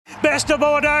Master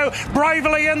Bordeaux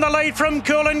bravely in the lead from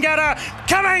Coolangatta.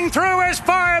 Coming through is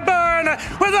Fireburn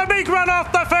with a big run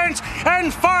off the fence,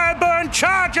 and Fireburn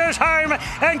charges home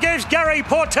and gives Gary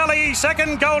Portelli his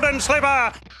second golden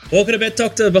slipper. Welcome to Bet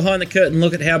Doctor, behind the curtain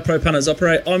look at how pro punters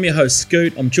operate. I'm your host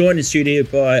Scoot. I'm joined in studio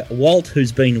by Walt,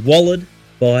 who's been wallered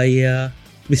by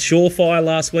with Surefire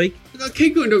last week. I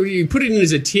keep going to you put it in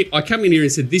as a tip. I come in here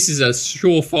and said this is a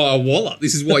Surefire waller.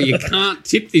 This is why you can't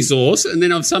tip this horse. And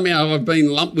then I've been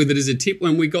lumped with it as a tip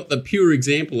when we got the pure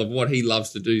example of what he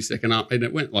loves to do second up, and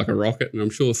it went like a rocket. And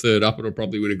I'm sure third up it'll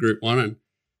probably win a Group 1, and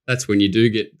that's when you do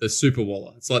get the super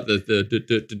waller. It's like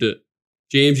the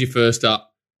jams your first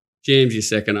up, jams your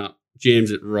second up, jams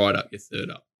it right up your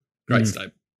third up. Great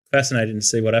stable. Fascinating to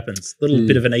see what happens. A little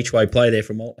bit of an each-way play there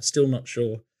from Walt. Still not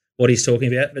sure what he's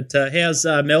talking about. But how's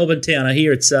Melbourne town? I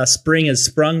hear it's spring has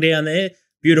sprung down there.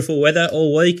 Beautiful weather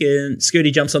all week, and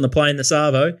Scooty jumps on the plane, the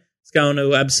Savo. It's going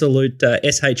to absolute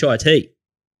SHIT.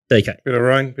 DK. Bit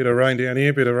of rain down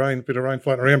here, bit of rain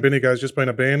floating around. Bendigo's just been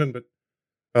abandoned, but,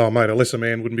 oh, mate, a lesser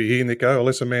man wouldn't be here, Nico. A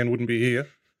lesser man wouldn't be here.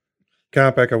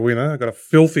 Can't back a winner. I've got a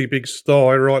filthy big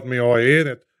sty right in my eye here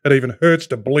that it even hurts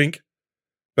to blink.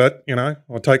 But, you know,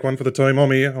 I'll take one for the team. I'm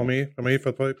here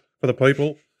for the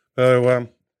people. So,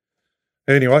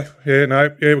 anyway,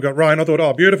 we got rain. I thought,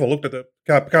 oh, beautiful. Looked at the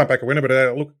can't back a winner,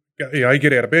 but look, you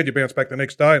get out of bed, you bounce back the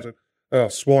next day. And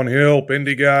said, Swan Hill,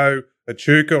 Bendigo,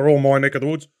 Echuca, all my neck of the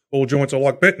woods. All joints are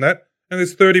like betting that. And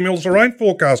there's 30 mils of rain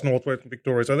forecast northwestern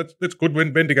Victoria, so that's good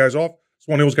when Bendigo's off.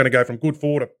 Swan Hill's going to go from good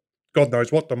 4 to God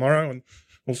knows what tomorrow, and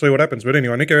we'll see what happens. But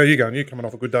anyway, Nico, how are you going? You're coming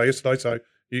off a good day yesterday, so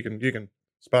you can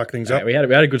spark things up. We had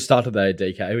a good start to the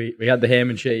day, DK. We had the ham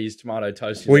and cheese, tomato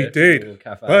toast. We did.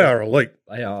 They are elite.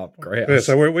 They are great. Yeah,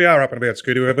 so we are up and about,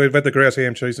 Scooty. We've had the grouse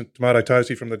ham cheese and tomato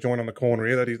toasty from the joint on the corner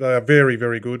here. They are very,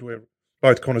 very good. We're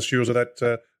both connoisseurs of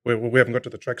that. We haven't got to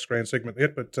the Tracks Grand segment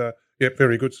yet, but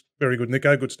very good,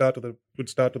 Nico. Good start to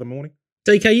the morning.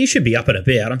 DK, you should be up and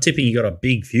about. I'm tipping you got a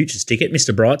big futures ticket.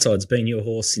 Mr. Brightside's been your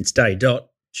horse since day dot.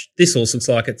 This horse looks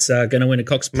like it's going to win a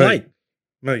Cox Plate.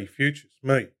 Me, futures,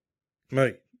 me.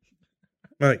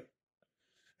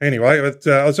 Anyway, I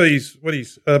see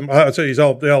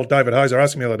the old David Hayes. I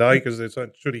asked him the other day because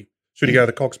should he go to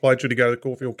the Cox Plate? Should he go to the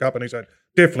Caulfield Cup? And he said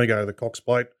definitely go to the Cox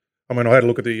Plate. I mean, I had a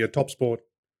look at the Top Sport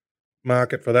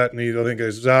market for that, and I think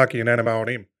there's Zaki and Animo and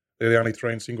him. They're the only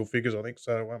three in single figures, I think.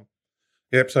 So,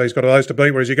 so he's got those to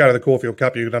beat. Whereas you go to the Caulfield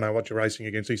Cup, you don't know what you're racing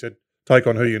against. He said take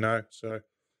on who you know. So,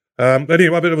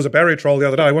 anyway, but it was a barrier trial the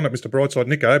other day, wasn't it, Mr. Brightside?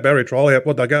 Nico, barrier trial.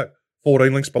 What'd they go?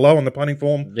 14 links below on the punting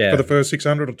form for the first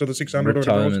 600 or to the 600. Ripped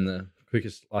home in the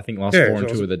quickest, I think, last 4 and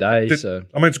 2 of the day. So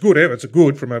I mean, it's good. It's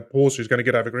good from a horse who's going to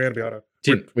get over ground to be able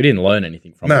to. We didn't learn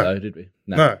anything from it, though, did we?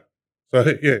 No. So,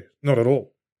 not at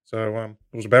all. So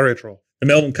it was a barrier trial. The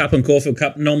Melbourne Cup and Caulfield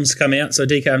Cup noms come out. So,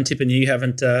 DK, I'm tipping you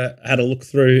haven't had a look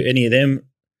through any of them.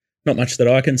 Not much that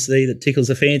I can see that tickles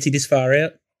the fancy this far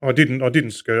out. I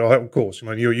didn't skirt. Of course. I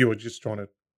mean, you were just trying to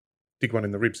dig one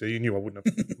in the ribs there. You knew I wouldn't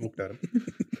have looked at them.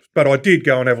 But I did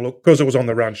go and have a look, because it was on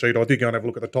the run sheet, I did go and have a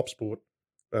look at the Top Sport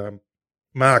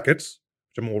markets,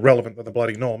 which are more relevant than the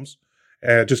bloody noms,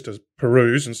 just to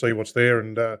peruse and see what's there.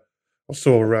 And I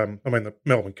saw, the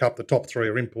Melbourne Cup, the top 3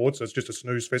 are imports, so it's just a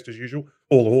snooze fest as usual.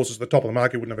 All the horses at the top of the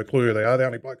market wouldn't have a clue who they are. The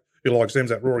only bloke who likes them's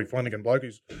that Rory Flanagan bloke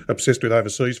who's obsessed with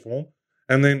overseas form.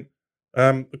 And then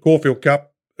the Caulfield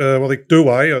Cup, I think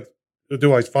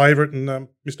Douay's favourite, and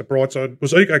Mr. Brightside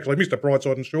was actually Mr.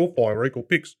 Brightside and Surefire were equal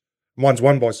picks. One's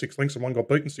won by 6 links and one got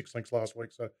beaten 6 links last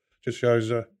week. So just shows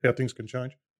how things can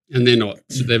change. And they've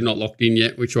not locked in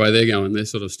yet which way they're going. They're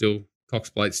sort of still, Cox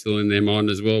Plate's still in their mind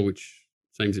as well, which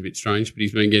seems a bit strange, but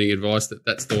he's been getting advice that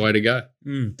that's the way to go.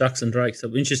 Ducks and Drakes.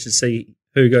 I'm interested to see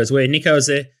who goes where. Nico, is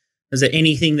there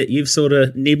anything that you've sort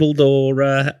of nibbled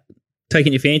or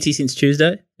taken your fancy since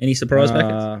Tuesday? Any surprise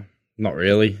backers? Not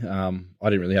really. I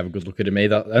didn't really have a good look at him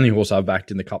either. The only horse I've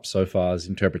backed in the Cup so far is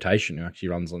Interpretation, who actually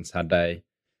runs on Saturday.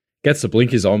 Gets the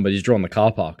blinkers on, but he's drawn the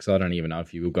car park, so I don't even know if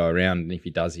he will go around. And if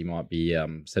he does, he might be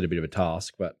set a bit of a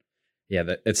task. But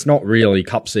yeah, it's not really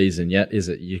Cup season yet, is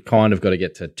it? You kind of got to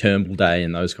get to Turnbull Day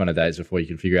and those kind of days before you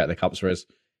can figure out the Cups. Whereas,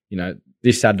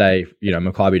 this Saturday,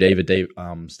 Maccabi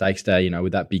Diva Stakes Day,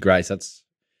 with that big race,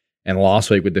 and last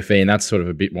week with the Fiend, that's sort of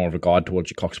a bit more of a guide towards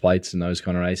your Cox Plates and those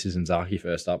kind of races. And Zaki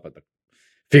first up, but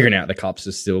figuring out the Cups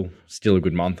is still a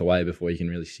good month away before you can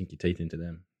really sink your teeth into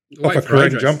them. Off a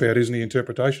Kerrang jump out, isn't the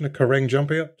Interpretation? A Kerrang jump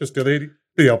out? Just the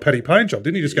old Paddy Payne job,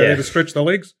 didn't he? Just go there to stretch the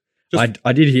legs?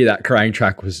 I did hear that Kerrang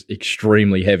track was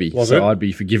extremely heavy, I'd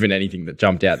be forgiven anything that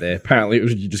jumped out there. Apparently,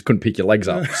 you just couldn't pick your legs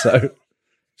up, so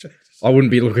I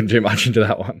wouldn't be looking too much into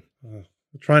that one.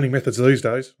 The training methods these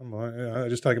days,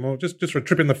 just take them all. Just for a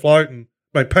trip in the float and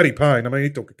I mean, Paddy Payne, I mean, he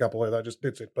took a couple there, they just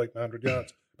dead set beating 100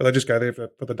 yards. But they just go there for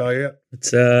the day out.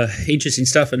 It's interesting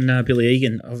stuff, and Billy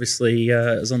Egan obviously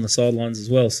is on the sidelines as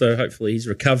well, so hopefully he's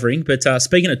recovering. But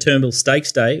speaking of Turnbull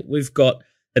Stakes Day, we've got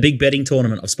a big betting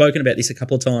tournament. I've spoken about this a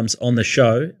couple of times on the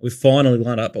show. We've finally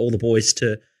lined up all the boys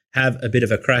to have a bit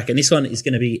of a crack, and this one is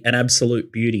going to be an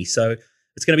absolute beauty. So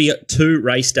it's going to be 2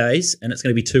 race days, and it's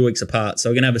going to be 2 weeks apart. So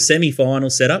we're going to have a semi-final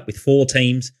set up with 4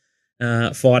 teams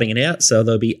fighting it out. So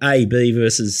there'll be A, B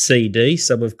versus C, D.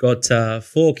 So we've got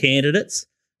 4 candidates.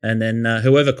 And then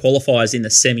whoever qualifies in the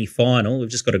semi-final, we've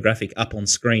just got a graphic up on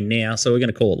screen now. So we're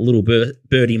going to call it Little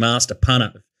Birdie Master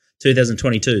Punter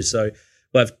 2022. So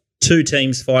we'll have 2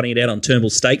 teams fighting it out on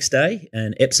Turnbull Stakes Day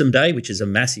and Epsom Day, which is a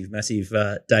massive, massive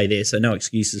day there. So no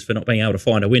excuses for not being able to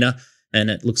find a winner.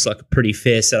 And it looks like a pretty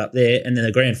fair setup there. And then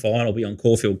the grand final will be on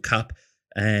Caulfield Cup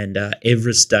and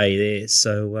Everest Day there.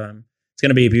 So it's going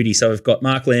to be a beauty. So we've got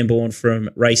Mark Lambourne from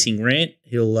Racing Rant.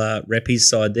 He'll rep his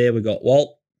side there. We've got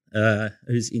Walt,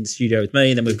 who's in the studio with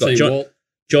me, and then we've got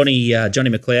Johnny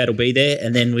McLeod will be there,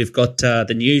 and then we've got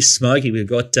the new Smokey. We've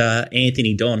got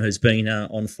Anthony Don, who's been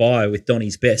on fire with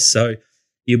Donny's Best. So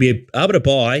you'll be able to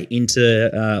buy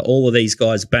into all of these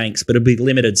guys' banks, but it'll be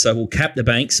limited. So we'll cap the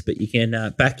banks, but you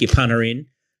can back your punter in,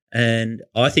 and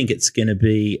I think it's going to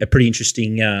be a pretty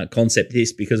interesting concept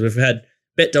this, because we've had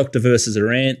Bet Doctor versus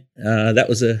Arant. That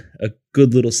was a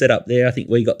good little setup there. I think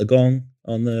we got the gong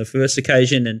on the first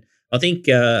occasion, and I think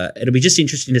it'll be just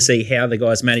interesting to see how the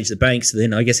guys manage the banks, and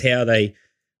then I guess how they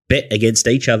bet against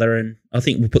each other. And I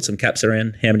think we'll put some caps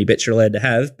around how many bets you're allowed to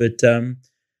have. But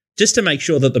just to make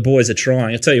sure that the boys are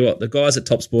trying, I'll tell you what, the guys at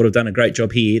Top Sport have done a great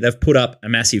job here. They've put up a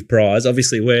massive prize.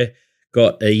 Obviously, we've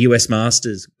got a US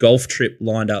Masters golf trip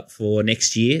lined up for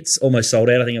next year. It's almost sold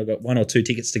out. I think I've got 1 or 2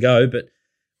 tickets to go. But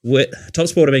Top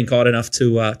Sport have been kind enough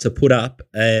to put up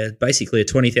basically a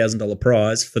 $20,000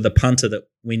 prize for the punter that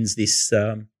wins this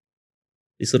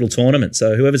little tournament.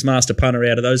 So whoever's master punter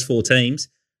out of those 4 teams,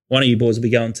 one of you boys will be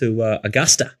going to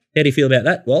Augusta. How do you feel about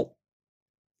that, Walt?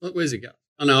 Where's it go?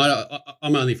 Oh, no,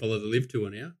 I'm only follow the Live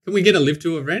Tour now. Can we get a Live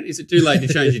Tour event? Is it too late to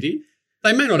change it in?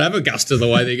 They may not have Augusta the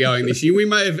way they're going this year. We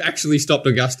may have actually stopped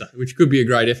Augusta, which could be a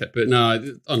great effort. But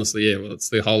no, honestly, yeah, well, it's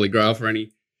the holy grail for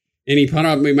any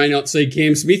punter. We may not see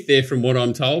Cam Smith there from what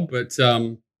I'm told, but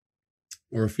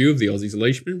or a few of the Aussies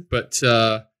leashmen. But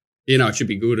it should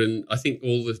be good. And I think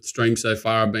all the streams so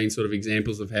far have been sort of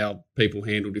examples of how people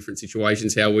handle different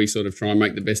situations, how we sort of try and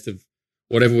make the best of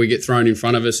whatever we get thrown in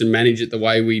front of us and manage it the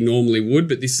way we normally would.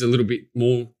 But this is a little bit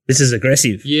more... This is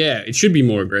aggressive. Yeah, it should be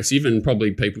more aggressive, and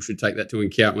probably people should take that to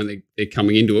account when they're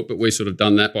coming into it. But we've sort of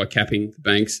done that by capping the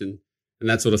banks and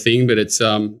that sort of thing. But it's,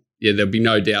 there'll be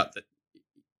no doubt that...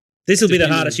 This will be the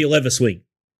hardest you'll ever swing.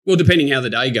 Well, depending how the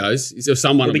day goes, if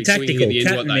someone will be tactical, swinging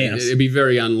at the end, it'd be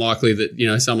very unlikely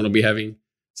that someone will be having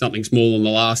something small on the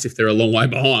last if they're a long way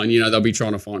behind. They'll be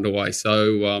trying to find a way.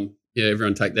 So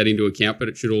everyone take that into account, but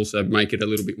it should also make it a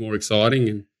little bit more exciting.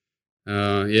 And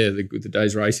the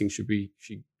day's racing should be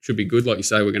good. Like you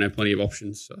say, we're going to have plenty of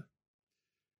options. So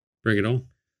bring it on.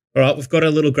 All right, we've got a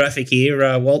little graphic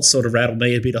here. Walt sort of rattled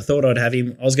me a bit. I thought I'd have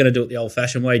him. I was going to do it the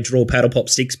old-fashioned way, draw paddle pop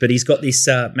sticks, but he's got this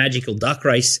magical duck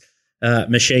race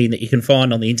machine that you can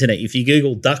find on the internet. If you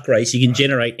Google duck race, you can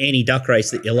generate any duck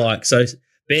race that you like. So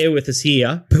bear with us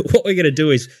here. But what we're going to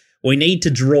do is we need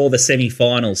to draw the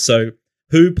semi-finals. So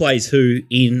who plays who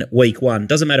in week 1?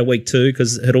 Doesn't matter week 2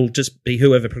 because it'll just be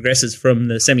whoever progresses from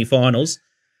the semi-finals.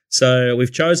 So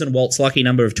we've chosen Walt's lucky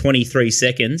number of 23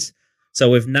 seconds. So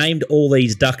we've named all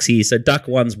these ducks here. So duck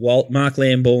 1's Walt, Mark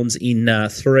Lambourne's in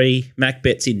 3,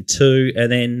 Macbeth's in 2, and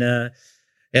then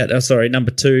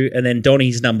number 2, and then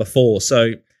Donny's number 4.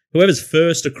 So whoever's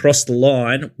first across the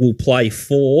line will play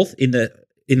 4th in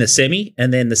the semi,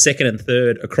 and then the 2nd and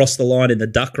 3rd across the line in the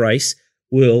duck race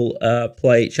will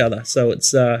play each other. So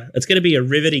it's going to be a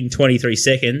riveting 23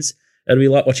 seconds. It'll be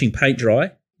like watching paint dry.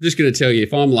 I'm just going to tell you,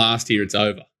 if I'm last here, it's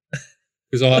over.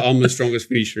 Because I'm the strongest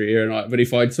finisher here, but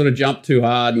if I sort of jump too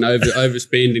hard and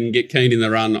overspend and get keen in the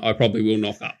run, I probably will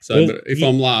knock up. So but if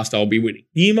I'm last, I'll be winning.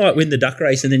 You might win the duck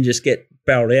race and then just get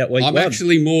barreled out week 1. I'm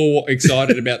actually more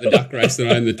excited about the duck race than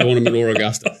I am the tournament or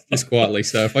Augusta, just quietly.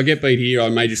 So if I get beat here, I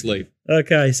may just leave.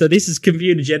 Okay, so this is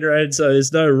computer generated, so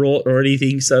there's no rort or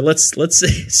anything. So let's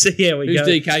see how we go.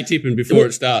 Who's DK tipping before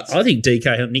it starts? I think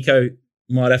DK and Nico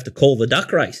might have to call the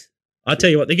duck race. I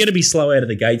tell you what, they're going to be slow out of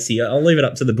the gates here. I'll leave it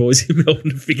up to the boys in Melbourne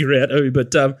to figure out who.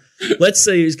 But let's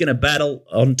see who's going to battle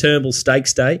on Turnbull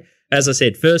Stakes Day. As I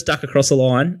said, first duck across the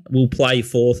line will play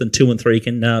 4th, and 2 and 3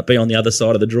 can be on the other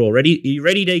side of the draw. Ready? Are you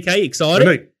ready, DK?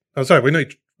 Excited? We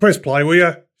need press play, will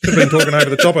you? Should have been talking over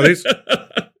the top of this.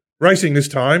 racing this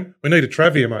time, we need a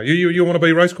Travia, mate. You want to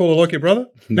be race caller like your brother,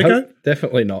 Nico? No,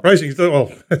 definitely not. Racing,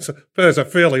 well, it's a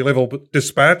fairly level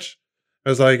dispatch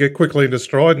as they get quickly into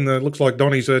stride, and it looks like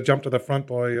Donny's jumped to the front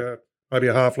by maybe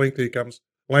a half length. Here comes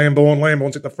Lambourne.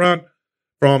 Lambourne's at the front.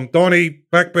 From Donny,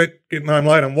 Macbeth getting home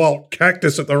late, and Walt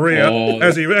Cactus at the rear,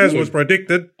 as was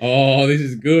predicted. Oh, this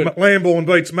is good. Lambourne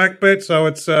beats Macbeth, so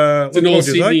it's an all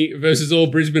Sydney versus all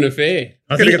Brisbane affair.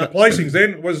 I'm going to get the placings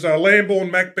then. It was Lambourne,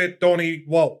 Macbeth, Donny,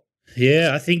 Walt. Yeah,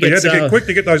 I think but it's... you had to get quick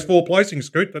to get those 4 placings,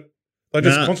 Scoot, but they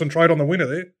just concentrate on the winner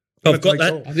there. I've got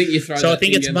that. I think you throw. So I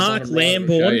think it's Mark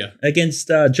Lambourne against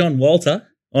John Walter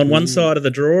on one side of the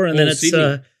draw, and then it's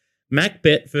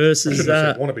Macbeth versus.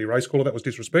 Want to be race caller? That was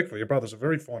disrespectful. Your brother's a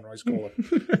very fine race caller.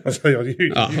 I tell you,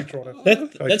 you try to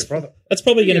take your brother. That's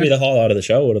probably going to be the highlight of the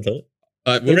show. I would have thought.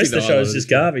 The rest of the show is just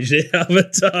garbage. Yeah,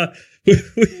 but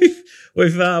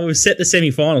we've set the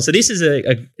semi-final. So this is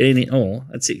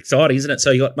that's exciting, isn't it?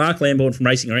 So you got Mark Lambourne from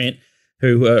Racing Orient,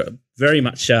 who are very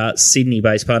much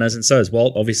Sydney-based punters, and so is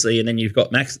Walt, obviously. And then you've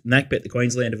got Macbeth, the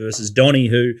Queenslander, versus Donny,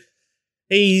 who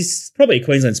he's probably a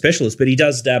Queensland specialist, but he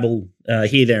does dabble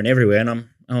here, there, and everywhere. And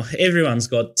everyone's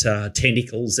got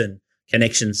tentacles and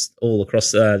connections all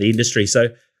across the industry. So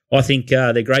I think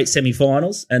they're great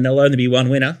semi-finals, and there'll only be one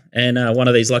winner. And one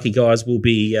of these lucky guys will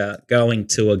be going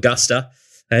to Augusta.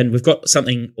 And we've got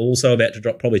something also about to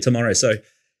drop probably tomorrow. So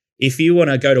if you want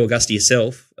to go to Augusta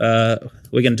yourself, we're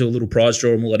going to do a little prize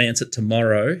draw, and we'll announce it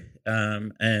tomorrow.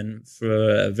 And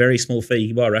for a very small fee, you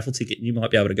can buy a raffle ticket, and you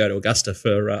might be able to go to Augusta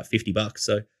for $50.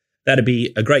 So that'd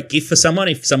be a great gift for someone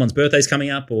if someone's birthday's coming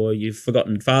up, or you've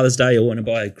forgotten Father's Day, or want to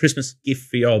buy a Christmas gift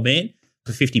for your old man.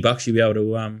 For $50, you'll be able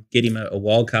to get him a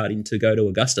wild card in to go to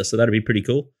Augusta. So that'd be pretty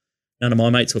cool. None of my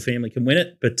mates or family can win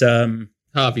it, but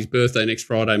half his birthday next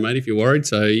Friday, mate, if you're worried.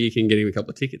 So you can get him a couple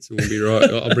of tickets and we'll be right.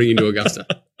 I'll bring him to Augusta.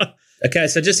 Okay,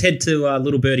 so just head to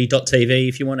littlebirdie.tv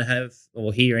if you want to have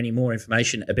or hear any more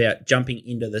information about jumping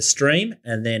into the stream.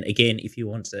 And then again, if you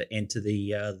want to enter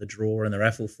the draw and the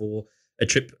raffle for a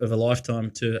trip of a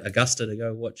lifetime to Augusta to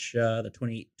go watch the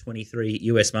 2023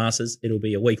 US Masters, it'll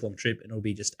be a week-long trip, and it'll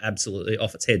be just absolutely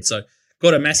off its head. So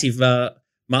got a massive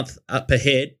month up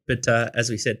ahead, but as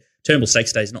we said, Turnbull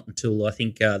Stakes Day is not until, I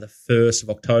think, the 1st of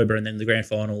October, and then the grand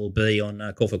final will be on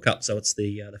Caulfield Cup, so it's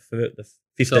the 15th.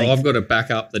 So I've got to back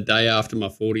up the day after my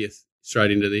 40th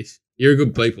straight into this. You're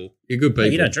good people. You're good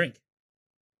people. You don't drink.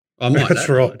 I might. That's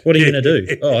right. What are you going to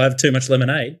do? Oh, I have too much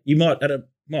lemonade. You might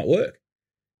work.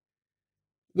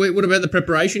 Wait, what about the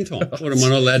preparation time? What, am I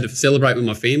not allowed to celebrate with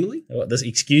my family? Oh, the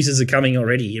excuses are coming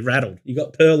already. You're rattled. You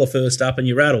got Perla first up and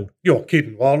you're rattled. You're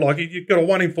kidding. Well, like, you've got a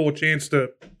 1 in 4 chance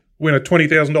to win a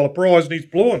 $20,000 prize, and he's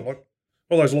blowing. Like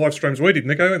all those live streams we did,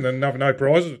 Nico, and then no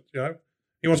prizes. You know,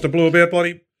 he wants to blow about,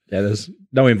 buddy. Yeah, there's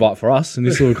no invite for us in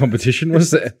this little competition,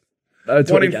 was there? No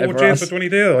 1 in 4 chance for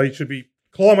 20,000. He should be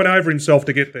climbing over himself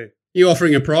to get there. You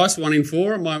offering a price 1 in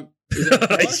 4?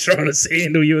 He's trying to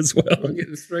handle you as well. I'm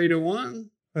getting 3 to 1.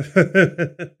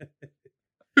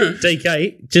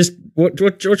 DK, just watch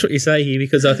what you say here,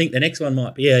 because I think the next one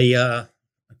might be a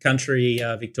country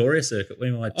Victoria circuit.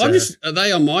 We might. Are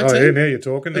they on my team? Yeah, now you're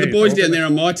talking. Are the boys down there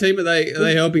on my team? Are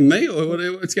they helping me, or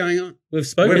what's going on? We've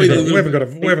spoken. We haven't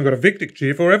got a Victor to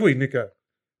cheer for, have we, Nico?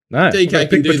 No. DK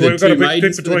can do the 2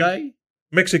 maidens for the day.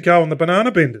 Mexico and the banana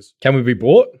benders. Can we be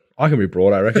brought? I can be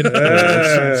brought, I reckon. You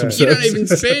don't even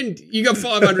spend. You got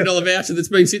 $500 voucher that's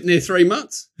been sitting there 3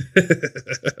 months.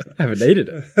 Haven't needed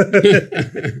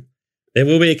it. There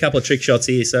will be a couple of trick shots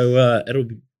here, so it'll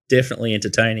be definitely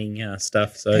entertaining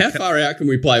stuff. So, how far out can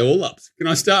we play all ups? Can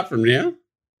I start from now?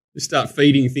 Just start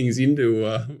feeding things into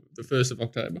the 1st of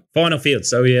October. Final field.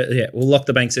 So yeah, we'll lock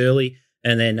the banks early,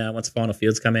 and then once the final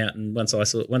fields come out, and once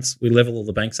we level all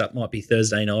the banks up, might be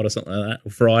Thursday night or something like that,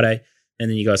 or Friday. And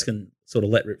then you guys can sort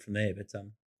of let rip from there. But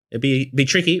it'd be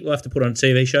tricky. We'll have to put on a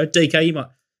TV show. DK, you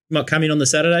might come in on the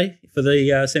Saturday for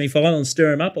the semi-final and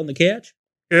stir him up on the couch.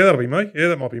 Yeah, that'll be me. Yeah,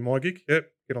 that might be my gig.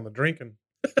 Yep, get on the drink and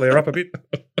flare up a bit.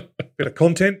 Bit of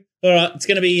content. All right, it's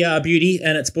going to be beauty,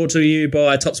 and it's brought to you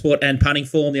by Top Sport and Punting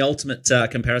Form, the ultimate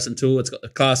comparison tool. It's got the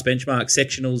class benchmark,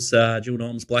 sectionals, dual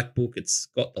norms, black book. It's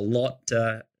got the lot.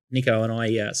 Nico and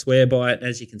I swear by it.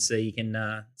 As you can see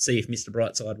see if Mr.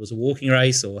 Brightside was a walking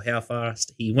race or how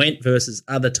fast he went versus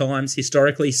other times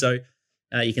historically. So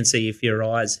you can see if your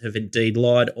eyes have indeed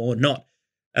lied or not.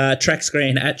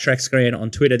 TrackScreen at TrackScreen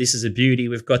on Twitter. This is a beauty.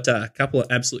 We've got a couple of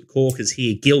absolute corkers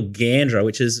here. Gilgandra,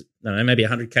 which is maybe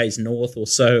 100 k's north or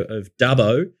so of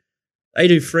Dubbo. They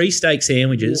do free steak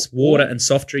sandwiches, water and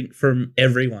soft drink from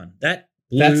everyone. That's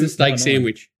a steak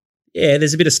sandwich. Yeah,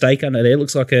 there's a bit of steak under there.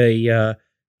 Looks like a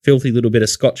filthy little bit of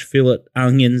Scotch fillet,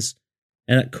 onions,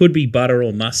 and it could be butter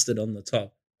or mustard on the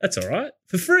top. That's all right.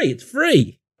 For free. It's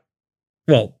free.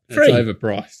 Well, It's free.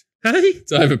 overpriced. Hey?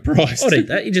 It's overpriced. I'd eat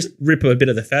that. You just rip a bit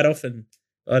of the fat off and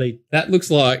I'd eat. That looks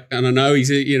like, and I know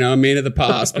he's a man of the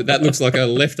past, but that looks like a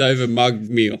leftover mugged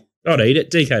meal. I'd eat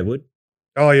it. DK would.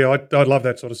 Oh, yeah, I'd love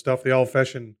that sort of stuff, the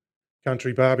old-fashioned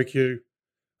country barbecue.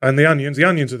 And the onions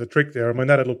are the trick there. I mean,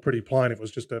 that'd look pretty plain if it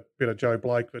was just a bit of Joe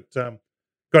Blake. But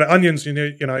got onions,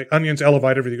 onions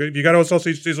elevate everything. If you go to a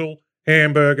sausage sizzle,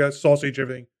 hamburger, sausage,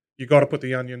 everything, you got to put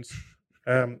the onions.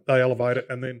 They elevate it.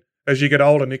 And then as you get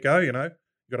older, Nico, you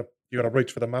got to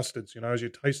reach for the mustards, as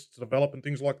your tastes develop and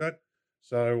things like that.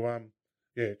 So,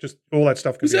 just all that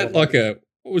stuff. Was that like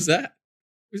what was that?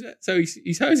 Was that so?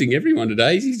 He's hosing everyone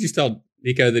today. He's just told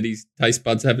Nico that his taste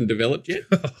buds haven't developed yet.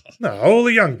 No, all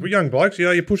the young blokes.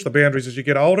 You push the boundaries as you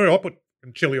get older. I put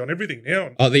chili on everything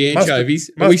now. Oh, the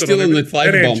anchovies. Are we still in the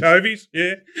flavour bomb? Anchovies,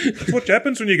 yeah. That's what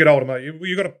happens when you get older, mate.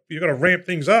 You got to ramp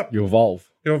things up. You evolve.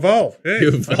 You evolve. Yeah. You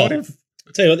evolve.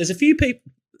 I'll tell you what,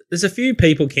 there's a few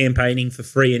people campaigning for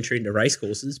free entry into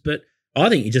racecourses, but I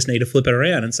think you just need to flip it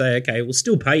around and say, okay, we'll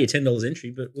still pay you $10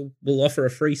 entry, but we'll offer a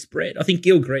free spread. I think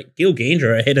Gil Gandra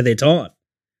are ahead of their time.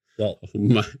 Well,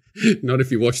 not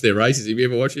if you watch their races. If you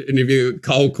ever watch it, and if you're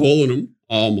cold calling them,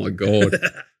 oh my god,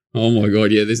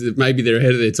 yeah. Maybe they're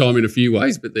ahead of their time in a few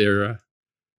ways, but they're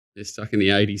stuck in the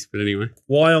 80s. But anyway,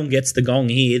 Wyong gets the gong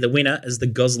here. The winner is the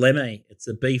Gosleme. It's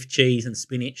a beef, cheese, and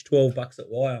spinach. $12 at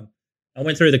Wyong. I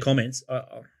went through the comments.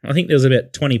 I think there was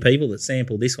about 20 people that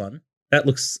sampled this one. That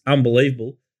looks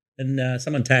unbelievable. And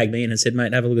someone tagged me in and said,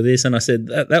 mate, have a look at this. And I said,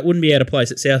 that wouldn't be out of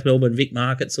place at South Melbourne Vic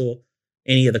markets or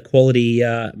any of the quality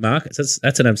markets.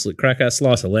 That's an absolute cracker.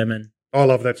 Slice of lemon. I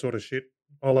love that sort of shit.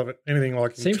 I love it. Anything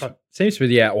like Seems to be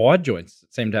the out wide joints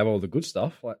that seem to have all the good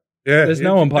stuff. Like, yeah, there's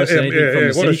no one posting anything from the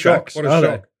what city a shock. tracks. What a are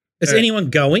shock. Is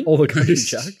anyone going? All the country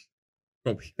tracks.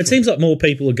 probably. It seems like more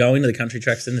people are going to the country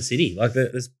tracks than the city. Like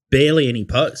there's barely any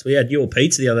posts. We had your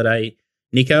pizza the other day,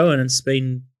 Nico, and it's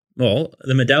been, well,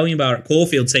 the Medallion Bar at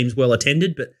Caulfield seems well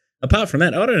attended, but apart from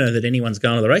that, I don't know that anyone's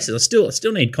going to the races. I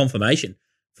still need confirmation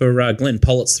for Glenn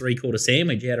Pollitt's 3-quarter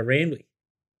sandwich out of Randwick.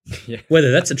 Yeah.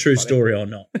 Whether that's a true story or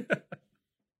not.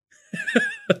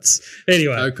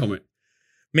 Anyway. No comment.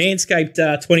 Manscaped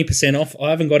 20% off. I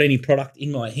haven't got any product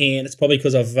in my hand. It's probably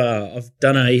because I've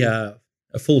done a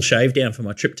full shave down for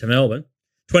my trip to Melbourne.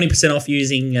 20% off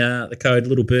using the code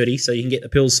Little Birdie, so you can get the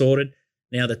pills sorted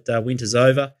now that winter's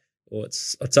over. Or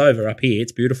it's over up here.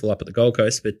 It's beautiful up at the Gold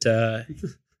Coast, but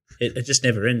it just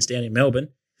never ends down in Melbourne.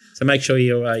 So make sure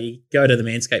you go to the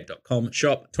manscaped.com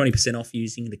shop, 20% off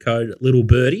using the code Little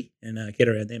Birdie, and get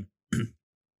around them.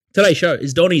 Today's show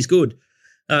is Donnie's Good.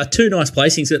 2 nice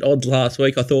placings at odds last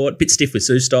week, I thought. Bit stiff with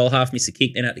Sue Style, half missed a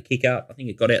kick, then had to kick up. I think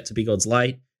it got out to big odds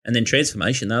late. And then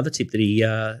Transformation, the other tip that he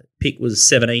picked was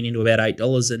 17 into about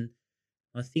 $8, and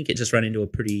I think it just ran into a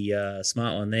pretty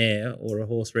smart one there, or a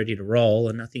horse ready to roll,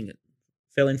 and I think it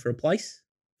fell in for a place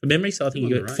for memory. So I think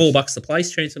you got $4 a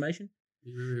place, Transformation.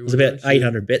 It was about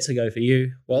 800 bets ago for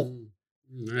you, Walt.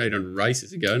 800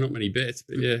 races ago, not many bets,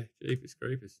 but yeah, jeepers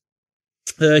creepers.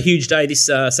 A huge day this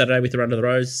Saturday with the Run to the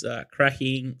Rose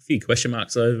cracking. A few question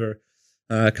marks over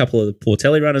a couple of the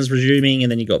Portelli runners resuming,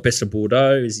 and then you got Best of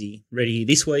Bordeaux. Is he ready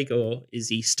this week, or is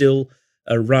he still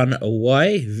a run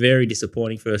away? Very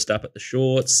disappointing first up at the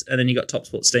shorts. And then you got Top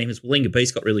Sport Steamers. Willinga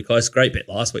Beast got really close. Great bet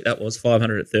last week. That was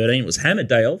 500 at 13. It was hammered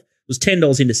day of. It was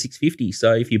 $10 into 650.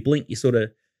 So if you blink,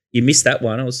 you missed that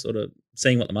one. I was sort of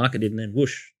seeing what the market did, and then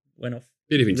whoosh, went off.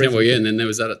 Bit of intent, well, yeah, and then there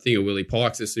was that thing of Willie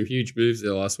Pikes. There's some huge moves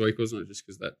there last week, wasn't it? Just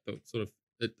because that sort of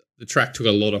the track took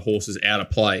a lot of horses out of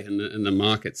play, and the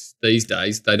markets these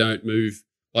days, they don't move,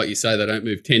 like you say, they don't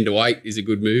move 10 to 8 is a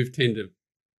good move, 10 to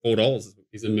 $4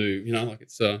 is a move, like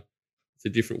it's a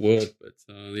different world. But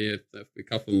yeah, a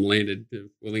couple of them landed.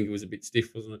 Willinga was a bit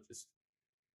stiff, wasn't it? Just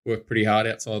worked pretty hard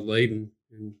outside lead, and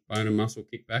bone and muscle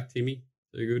kick back, Timmy.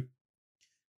 Too good.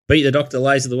 Beat the Doctor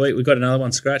Lays of the week. We've got another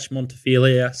one scratch.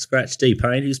 Montefilia scratch D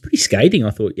Payne. He was pretty scathing,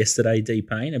 I thought, yesterday, D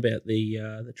Payne, about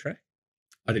the track.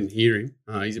 I didn't hear him.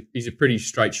 He's a pretty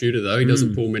straight shooter, though. He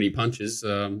doesn't pull many punches.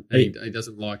 And he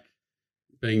doesn't like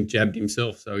being jabbed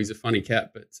himself. So he's a funny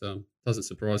cat, but doesn't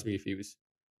surprise me if he was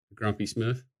a grumpy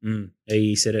Smurf.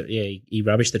 He said it. Yeah, he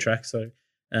rubbished the track. So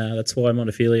that's why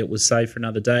Montefilia was saved for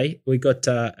another day. We got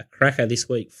a cracker this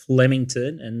week,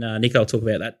 Flemington, and Nick, I'll talk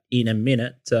about that in a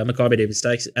minute. Mackay David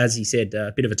Stakes, as he said,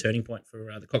 a bit of a turning point for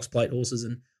the Cox Plate horses,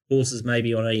 and horses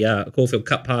maybe on a Caulfield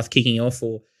Cup path kicking off,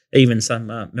 or even some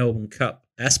Melbourne Cup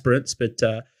aspirants. But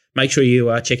make sure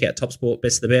you check out Top Sport,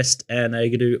 Best of the Best, and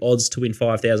you can do odds to win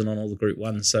 5,000 on all the Group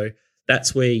 1. So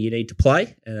that's where you need to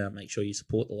play. Make sure you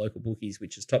support the local bookies,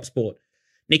 which is Top Sport.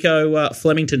 Nico,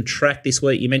 Flemington track this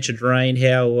week. You mentioned rain.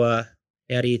 How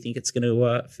How do you think it's going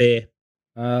to fare?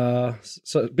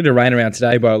 So a bit of rain around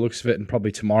today by the looks of it, and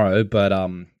probably tomorrow, but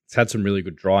it's had some really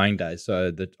good drying days.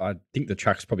 So I think the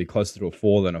track's probably closer to a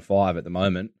 4 than a 5 at the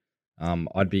moment.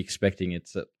 I'd be expecting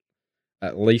it's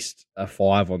at least a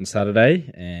 5 on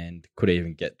Saturday, and could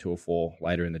even get to a 4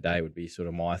 later in the day would be sort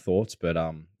of my thoughts. But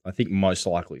I think most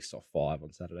likely soft 5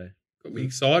 on Saturday. Got me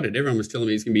excited. Everyone was telling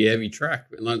me it's going to be a heavy track.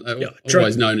 Yeah,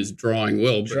 Always known as drying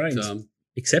well, but Drains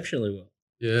exceptionally well.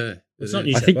 yeah. It's not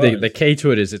I think the key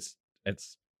to it is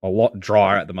it's a lot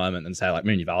drier at the moment than, say, like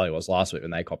Moonee Valley was last week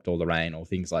when they copped all the rain or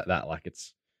things like that. Like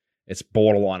it's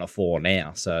borderline a 4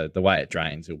 now. So the way it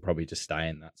drains, it'll probably just stay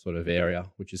in that sort of area,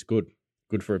 which is good.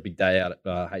 Good for a big day out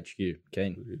at HQ.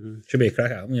 Keen. Should be a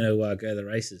cracker. I'm going to go to the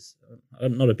races.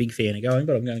 I'm not a big fan of going,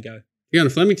 but I'm going to go. You're going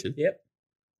to Flemington? Yep.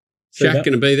 Shaq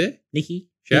going to be there? Nicky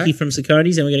Shaq? from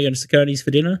Saccone's, and we're going to go to Saccone's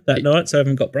for dinner that night, so I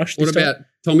haven't got brushed. What about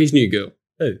Tommy's new girl?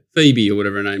 Who? Phoebe or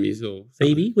whatever her name is. Or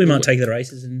Phoebe? We might take her to the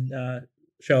races and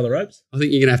show her the ropes. I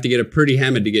think you're going to have to get a pretty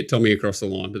hammered to get Tommy across the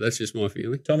line, but that's just my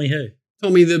feeling. Tommy who?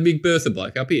 Tommy, the big Bertha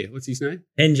bloke up here. What's his name?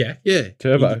 Henjack. Yeah.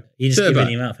 Turbo. You just Turbo.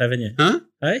 given him up, haven't you? Huh?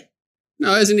 Hey?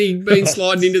 No, hasn't he been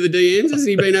sliding into the DMs? Hasn't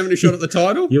he been having a shot at the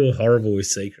title? You're horrible with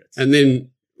secrets. And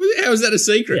then, how is that a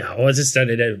secret? Yeah, I just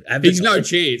don't know. He's no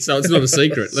chance, so it's not a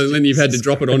secret. Then you've had to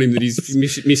drop it on him that he's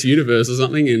Miss Universe or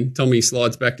something, and Tommy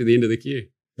slides back to the end of the queue.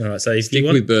 All right, so if Stick you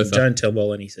want, with Bertha. don't tell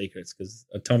Ball any secrets, because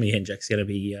Tommy Henjack's going to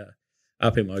be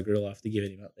up in my grill after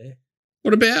giving him up there.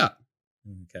 What about?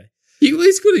 Okay.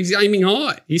 He's good. He's aiming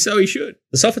high. So he should.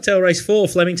 The Sofitel Race 4,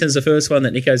 Flemington's the first one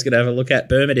that Nico's going to have a look at.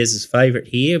 Bermudez's favourite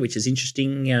here, which is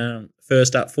interesting.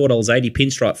 First up, $4.80,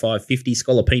 Pinstripe $5.50,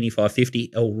 Scolopini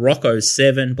 $5.50, El Rocco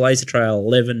 $7, Blazer Trail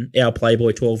 $11, Our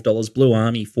Playboy $12, Blue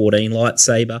Army $14,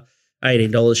 Lightsaber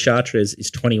 $18, Chartres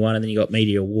is $21, and then you got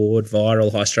Media Award,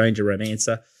 Viral, High Stranger,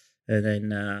 Romancer, and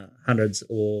then hundreds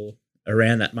or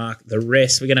around that mark. The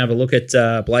rest, we're going to have a look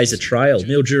at Blazer Trail,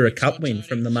 Mildura Cup win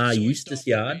from the Mar Eustace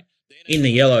yard. In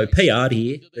the yellow, PR'd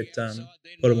here, that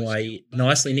put him away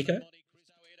nicely, Nico.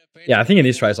 Yeah, I think in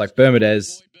this race, like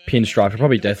Bermudez, Pinstripe are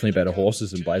probably definitely better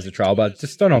horses than Blazer Trail, but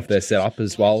just don't know if they're set up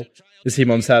as well as him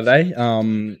on Saturday.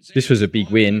 This was a big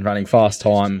win, running fast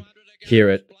time here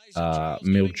at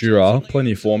Mildura.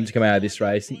 Plenty of form to come out of this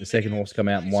race. I think the second horse come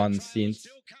out and won since.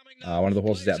 One of the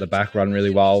horses out the back run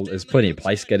really well. There's plenty of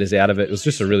place getters out of it. It was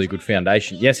just a really good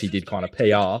foundation. Yes, he did kind of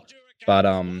PR,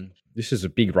 but this is a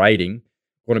big rating.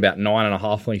 Got about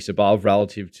 9.5 lengths above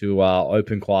relative to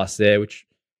open class there, which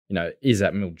is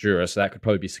at Mildura, so that could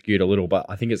probably be skewed a little. But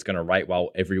I think it's going to rate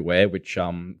well everywhere, which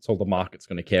it's all the market's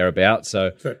going to care about.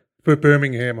 So for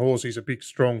Birmingham horse, he's a big,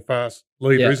 strong, fast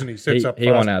leader, isn't he?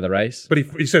 He won out of the race, but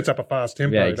he sets up a fast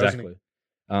tempo. Yeah, exactly.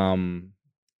 Doesn't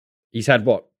he? He's had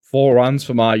 4 runs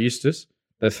for Mar Eustace,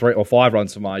 3 or 5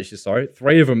 runs for Mar Eustace. Sorry,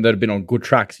 3 of them that have been on good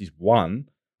tracks. He's won.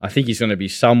 I think he's going to be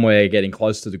somewhere getting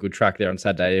close to the good track there on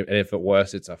Saturday. And if at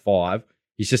worst, it's a 5.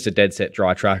 He's just a dead set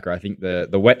dry tracker. I think the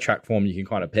wet track form you can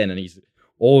kind of pen, and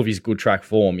all of his good track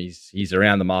form. He's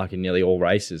around the mark in nearly all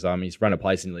races. He's run a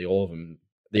place in nearly all of them.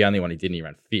 The only one he didn't, he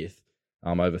ran 5th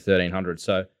over 1,300.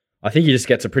 So I think he just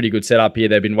gets a pretty good setup here.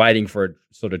 They've been waiting for a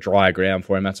sort of drier ground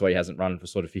for him. That's why he hasn't run for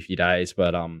sort of 50 days.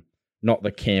 But not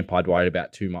the camp I'd worry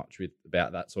about too much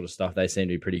about that sort of stuff. They seem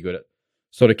to be pretty good at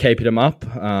sort of keeping him up.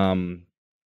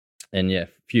 And yeah, a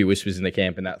few whispers in the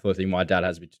camp and that sort of thing. My dad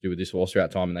has a bit to do with this horse throughout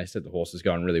time, and they said the horse is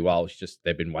going really well. It's just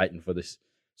they've been waiting for this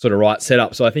sort of right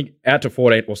setup. So I think out to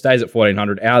 14, or stays at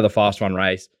 1,400, out of the fast run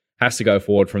race, has to go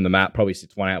forward from the map, probably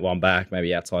sits 1 out, 1 back,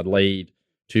 maybe outside lead,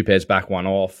 2 pairs back, 1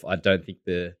 off. I don't think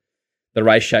the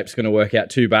race shape's going to work out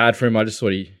too bad for him. I just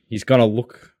thought he's going to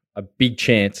look a big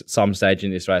chance at some stage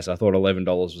in this race. I thought $11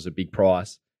 was a big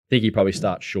price. I think he probably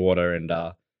starts shorter, and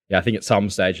I think at some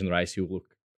stage in the race he'll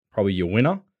look probably your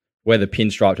winner. Whether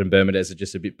Pinstriped and Bermudez are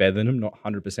just a bit better than him, not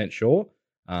 100% sure,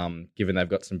 given they've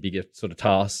got some bigger sort of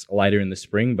tasks later in the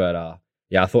spring. But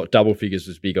I thought double figures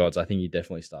was big odds. I think he'd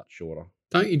definitely start shorter.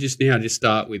 Don't you just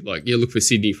start with look for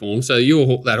Sydney form? So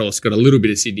that horse got a little bit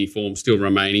of Sydney form still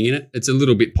remaining in it. It's a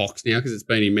little bit poxed now because it's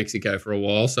been in Mexico for a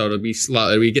while, so it'll be slow.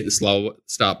 It'll be getting slow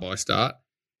start by start.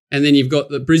 And then you've got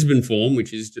the Brisbane form,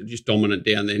 which is just dominant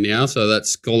down there now. So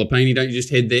that's Scolopini. Don't you just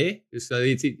head there? So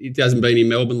it hasn't been in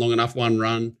Melbourne long enough. 1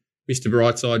 run. Mr.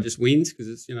 Brightside just wins because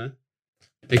it's,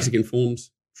 Mexican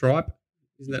forms tripe.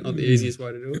 Isn't that not the easiest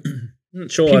way to do it?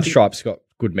 Not sure. Pinstripe's got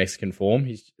good Mexican form.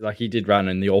 He did run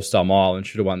in the All-Star Mile and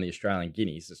should have won the Australian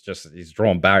Guineas. It's just he's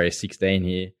drawn barrier 16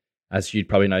 here. As you'd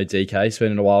probably know, DK,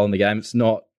 spending a while in the game. It's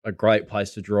not a great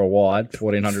place to draw wide,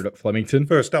 1,400 at Flemington.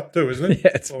 First up too, isn't it?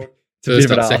 Yeah, it's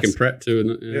First up, second prep too,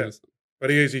 isn't it? Yeah. But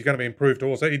he's going to be improved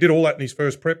horse. He did all that in his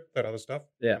first prep, that other stuff.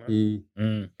 Yeah. You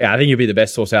know? Yeah, I think he'll be the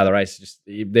best horse out of the race. Just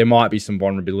there might be some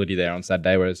vulnerability there on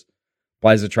Saturday, whereas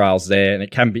Blazer Trail's there, and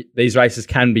it can be these races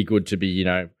can be good to be,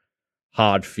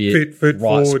 hard fit right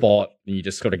forward. spot, and you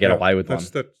just got to get away with one.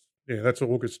 That's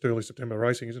August, early September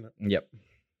racing, isn't it? Yep.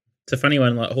 It's a funny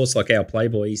one, like a horse like our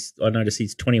Playboy. I noticed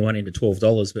he's 21 into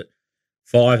 $12, but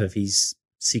 5 of his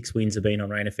 6 wins have been on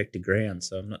rain-affected ground,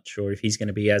 so I'm not sure if he's going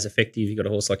to be as effective. You've got a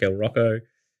horse like El Rocco.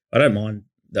 I don't mind,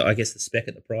 I guess, the spec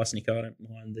at the price, Nico. I don't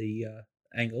mind the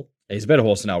angle. He's a better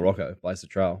horse than El Rocco, Blazer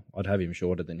Trail. I'd have him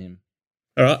shorter than him.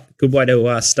 All right, good way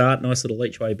to start. Nice little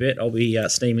each way bet. I'll be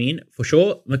steaming in for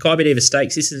sure. Mackay Diva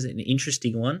Stakes. This is an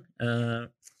interesting one.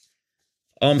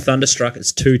 I'm Thunderstruck.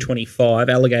 It's $2.25.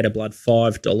 Alligator Blood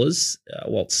 $5.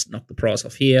 Waltz knocked the price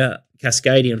off here.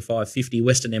 Cascadian $5.50.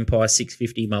 Western Empire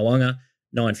 $6.50. Moanga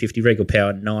 $9.50. Regal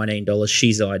Power $19.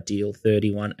 She's Ideal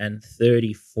 $31 and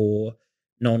 $34.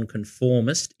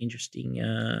 Nonconformist. Interesting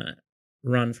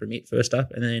run from it first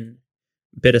up, and then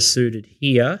better suited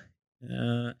here.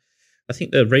 I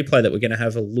think the replay that we're going to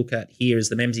have a look at here is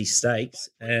the Memsie Stakes,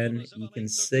 and you can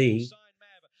see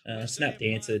Snap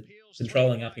Dancer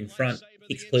controlling up in front,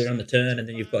 kicks clear on the turn, and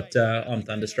then you've got I'm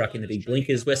Thunderstruck in the big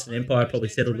blinkers. Western Empire probably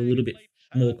settled a little bit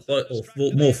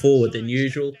more forward than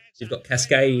usual. You've got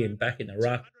Cascadian back in the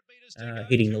ruck,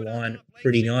 hitting the line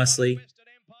pretty nicely.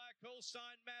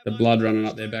 The blood running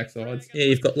up their backsides. Yeah,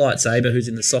 you've got Lightsaber, who's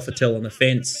in the Sofitel on the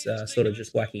fence, sort of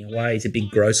just whacking away. He's a big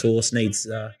gross horse, needs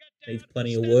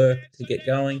plenty of work to get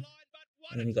going.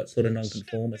 And then you've got sort of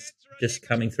Nonconformist just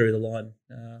coming through the line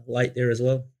late there as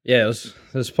well. Yeah,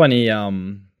 there's plenty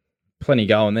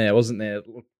going there, wasn't there?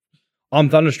 I'm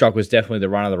Thunderstruck was definitely the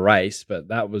run of the race, but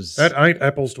that ain't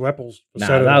apples to apples.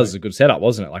 That was a good setup,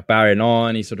 wasn't it? Like Barrier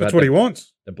 9, he sort of that's what he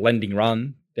wants. The blending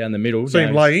run down the middle. See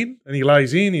him lay in, and he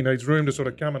lays in. He needs room to sort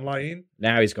of come and lay in.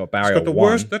 Now he's got Barrier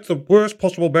 1. That's the worst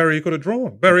possible barrier you could have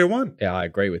drawn. Barrier 1. Yeah, I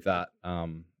agree with that.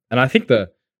 And I think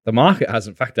the market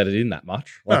hasn't factored it in that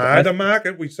much. The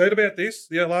market, we said about this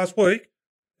last week.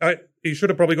 He should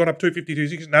have probably gone up 250,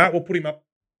 260. We'll put him up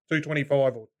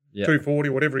 225 or 240,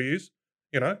 whatever he is.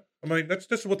 I mean,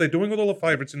 that's what they're doing with all the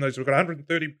favourites in those. We've got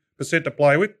 130% to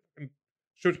play with. And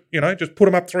should, just put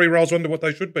them up 3 rolls under what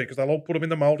they should be, because they'll all put them in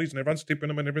the multis and everyone's tipping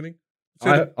them and everything.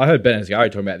 I heard Ben Asgari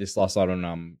talking about this last night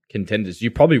on Contenders.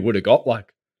 You probably would have got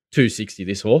like 260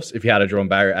 this horse if you had a drawn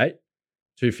Barrier 8,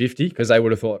 250, because they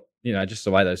would have thought, just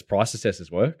the way those price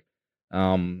assessors work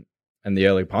and the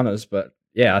early punters. But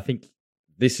yeah, I think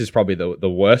this is probably the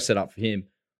worst setup for him.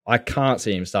 I can't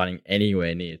see him starting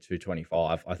anywhere near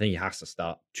 225. I think he has to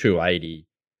start 280.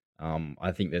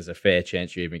 I think there's a fair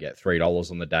chance you even get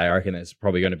 $3 on the day. I reckon there's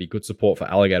probably going to be good support for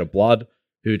Alligator Blood,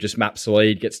 who just maps the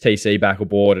lead, gets TC back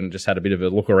aboard, and just had a bit of a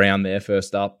look around there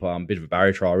first up. Bit of a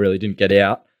barrier trial, really didn't get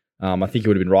out. I think he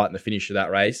would have been right in the finish of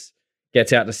that race.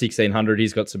 Gets out to 1,600.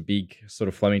 He's got some big sort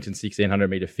of Flemington 1,600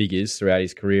 metre figures throughout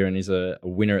his career, and he's a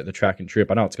winner at the track and trip.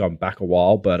 I know it's gone back a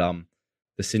while, but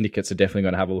the syndicates are definitely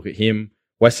going to have a look at him.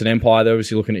 Western Empire, they're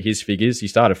obviously looking at his figures. He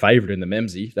started favourite in the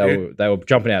Memsie. They were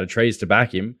jumping out of trees to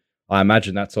back him. I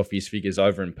imagine that's off his figures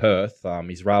over in Perth.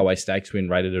 His Railway Stakes win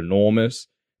rated enormous.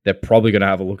 They're probably going to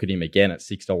have a look at him again at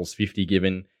 $6.50,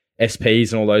 given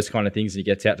SPs and all those kind of things, and he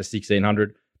gets out to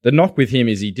 1,600. The knock with him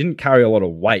is he didn't carry a lot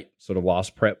of weight sort of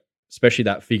last prep, especially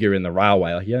that figure in the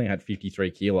Railway. Like he only had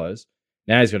 53 kilos.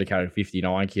 Now he's got to carry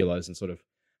 59 kilos and sort of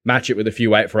match it with a few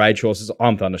weight for age horses.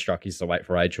 I'm Thunderstruck. He's the weight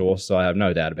for age horse, so I have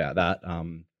no doubt about that.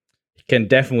 He can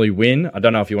definitely win. I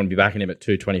don't know if you want to be backing him at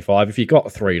 $2.25. If you got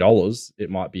 $3, it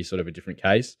might be sort of a different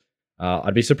case.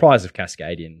 I'd be surprised if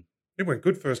Cascadian. It went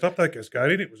good first up, though,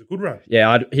 Cascadian. It was a good run.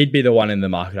 Yeah, he'd be the one in the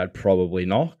market I'd probably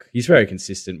knock. He's very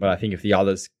consistent, but I think if the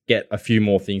others get a few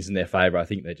more things in their favour, I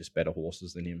think they're just better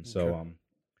horses than him. Okay.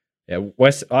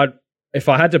 So, if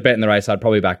I had to bet in the race, I'd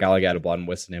probably back Alligator Blood and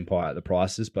Western Empire at the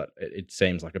prices, but it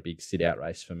seems like a big sit-out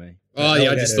race for me. Oh,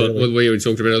 yeah, I just thought we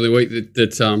talked about earlier week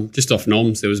that just off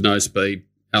noms, there was no speed.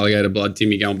 Alligator Blood,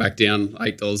 Timmy going back down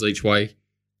 $8 each way.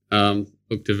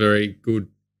 Looked a very good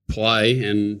play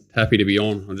and happy to be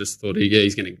on. I just thought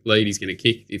he's going to lead, he's going to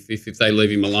kick. If they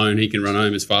leave him alone, he can run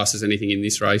home as fast as anything in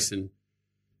this race. And,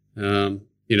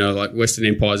 like Western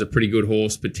Empire is a pretty good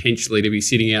horse, potentially to be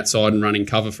sitting outside and running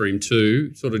cover for him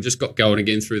too. Sort of just got going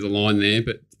again through the line there,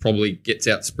 but probably gets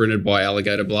out sprinted by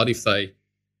Alligator Blood if they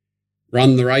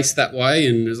run the race that way.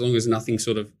 And as long as nothing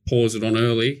sort of pours it on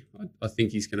early, I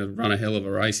think he's going to run a hell of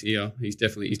a race here. He's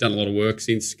done a lot of work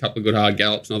since, a couple of good hard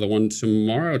gallops, another one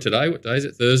tomorrow or today. What day is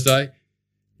it? Thursday.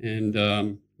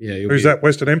 And, Yeah, Who's that?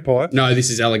 Western Empire? No, this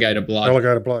is Alligator Blood.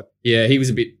 Alligator Blood. Yeah, he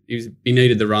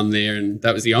needed the run there, and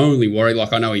that was the only worry.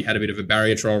 Like, I know he had a bit of a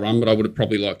barrier trial run, but I would have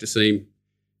probably liked to see him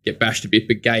get bashed a bit.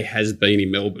 But Gay has been in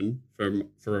Melbourne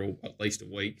for at least a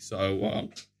week, so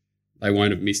they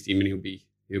won't have missed him, and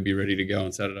he'll be ready to go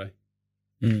on Saturday.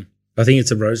 I think it's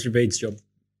a rosary beads job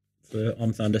for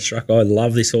I'm Thunderstruck. I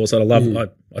love this horse.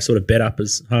 I sort of bet up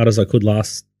as hard as I could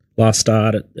last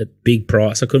start at big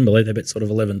price. I couldn't believe they bet sort of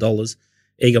 $11.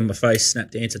 Egg on my face,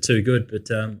 snapped answer too good, but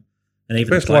and even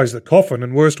best way's the coffin,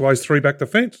 and worst way's 3 back the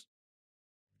fence.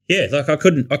 Yeah, like I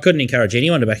couldn't encourage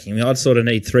anyone to back him. I'd sort of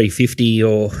need $3.50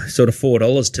 or sort of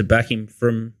 $4 to back him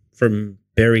from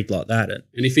buried like that. And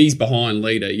if he's behind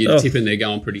leader, you're tipping they're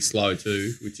going pretty slow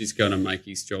too, which is going to make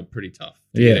his job pretty tough.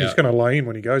 Yeah, he's going to lay in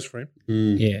when he goes for him.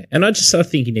 Yeah, and I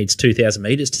think he needs 2,000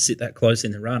 metres to sit that close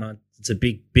in the run. It's a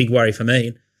big worry for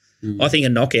me. I think a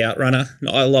knockout runner.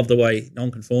 I love the way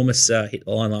Nonconformist hit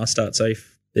the line last start. So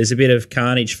if there's a bit of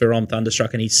carnage for Om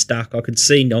Thunderstruck and he's stuck, I could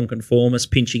see Nonconformist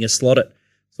pinching a slot at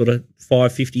sort of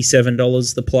 $5.50,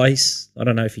 $7 the place. I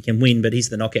don't know if he can win, but he's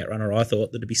the knockout runner. I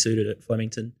thought that'd be suited at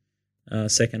Flemington,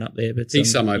 second up there. But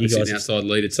he's some over sitting outside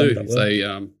leader too.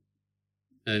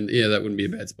 And that wouldn't be a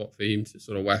bad spot for him to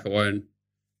sort of whack away and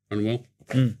run well.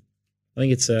 I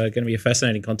think it's going to be a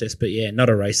fascinating contest, but yeah, not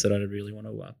a race that I'd really want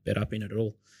to bet up in at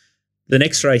all. The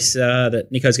next race that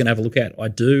Nico's going to have a look at, I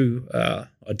do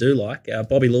like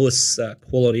Bobby Lewis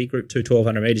quality Group 2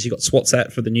 1200 metres. You got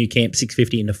Swatsat for the new camp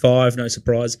 650 into 5, no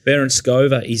surprise. Baron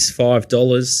Scova is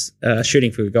 $5.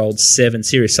 Shooting for Gold 7.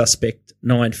 Serious Suspect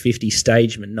 950.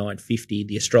 Stageman 950.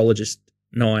 The Astrologist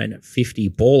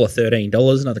 950. Baller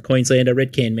 $13. Another Queenslander.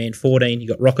 Red Can Man 14. You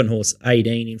got Rockin' Horse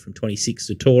 18 in from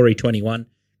 26. Satori 21.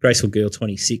 Graceful Girl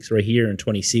 26. Rahira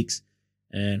 26.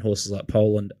 And horses like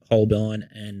Poland, Holbein,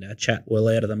 and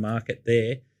Chatwell out of the market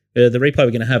there. The replay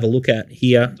we're going to have a look at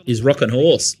here is Rockin'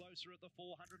 Horse.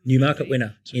 New market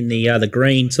winner in the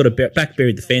green, sort of back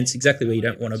buried the fence, exactly where you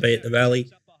don't want to be at the Valley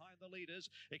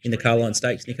in the Carline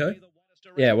Stakes, Nico.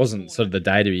 Yeah, it wasn't sort of the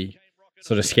day to be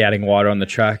sort of scouting wider on the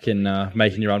track and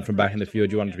making your run from back in the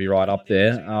field. You wanted to be right up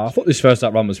there. I thought this first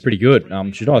up run was pretty good.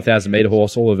 She's not a 1,000-metre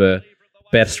horse. All of her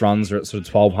best runs are at sort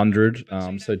of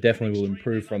 1,200, so definitely will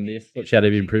improve from this. Thought she had a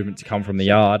bit of improvement to come from the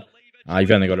yard.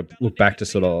 You've only got to look back to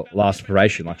sort of last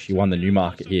preparation, like she won the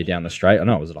Newmarket here down the straight. I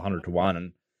know it was at 100-1,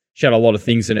 and she had a lot of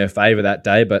things in her favour that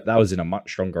day, but that was in a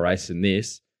much stronger race than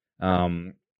this.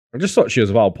 I just thought she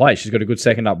was well placed. She's got a good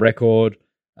second up record.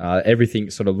 Everything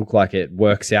sort of looked like it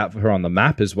works out for her on the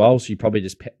map as well. She probably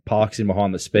just parks in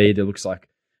behind the speed. It looks like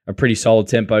a pretty solid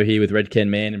tempo here with Red Ken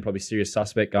Man and probably Serious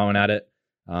Suspect going at it.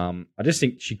 I just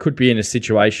think she could be in a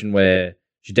situation where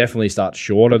she definitely starts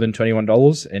shorter than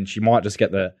 $21, and she might just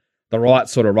get the right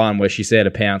sort of run where she's there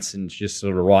to pounce and just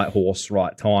sort of right horse,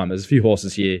 right time. There's a few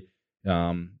horses here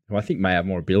who I think may have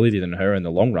more ability than her in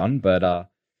the long run, but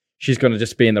she's going to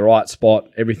just be in the right spot.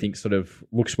 Everything sort of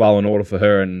looks well in order for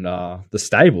her, and the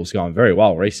stable's going very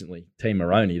well recently. Team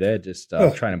Maroney, they're just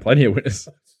training plenty of winners.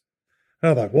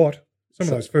 How they what? Some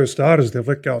of those first starters they've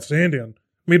let go at Sandown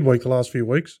midweek the last few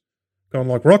weeks. Going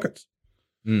like rockets.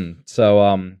 So,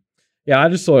 I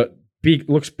just thought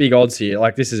looks big odds here.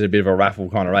 Like, this is a bit of a raffle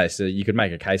kind of race. So you could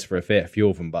make a case for a fair few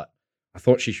of them, but I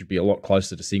thought she should be a lot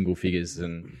closer to single figures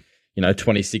than,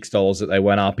 $26 that they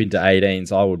went up into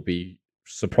 18s. I would be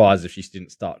surprised if she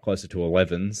didn't start closer to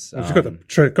 11s. Well,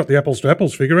 she's got the apples to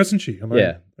apples figure, hasn't she? I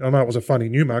mean, I know it was a funny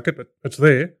Newmarket, but it's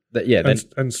there.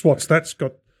 And Swat's that's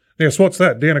got. Now, Swat's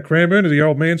that? Down at Cranbourne, is the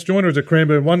old man's joint, or is it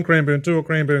Cranbourne 1, Cranbourne 2, or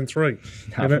Cranbourne 3?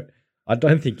 I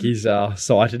don't think he's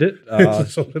cited it.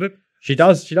 Cited it. She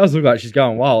does look like she's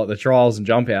going well at the trials and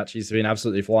jump out. She's been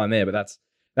absolutely flying there, but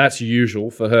that's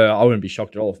usual for her. I wouldn't be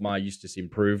shocked at all if Maya Eustace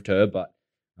improved her, but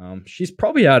she's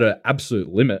probably at her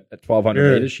absolute limit at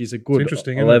 1,200 metres. She's a good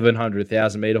 1,100,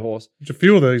 1,000-metre horse. Which a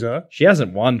few of these are. She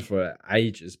hasn't won for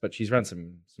ages, but she's run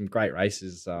some great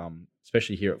races,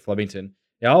 especially here at Flemington.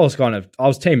 Yeah, I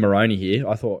was Team Maroney here.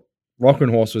 I thought Rockin'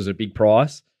 Horse was a big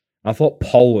price. I thought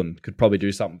Poland could probably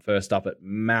do something first up at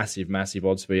massive, massive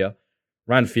odds for you.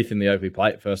 Ran 5th in the Oakley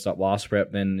Plate first up last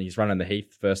prep. Then he's running the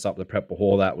Heath first up the prep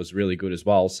before that was really good as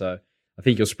well. So I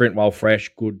think he'll sprint well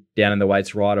fresh, good down in the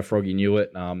weights rider. Froggy knew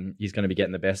it. He's going to be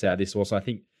getting the best out of this horse. I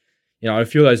think, a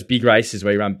few of those big races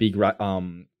where you run big,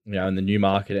 in the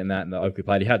Newmarket and that in the Oakley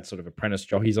Plate, he had sort of apprentice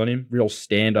jockeys on him. Real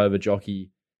standover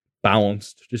jockey,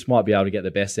 balanced. Just might be able to get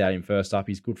the best out of him first up.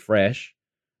 He's good fresh.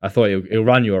 I thought he'll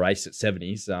run you a race at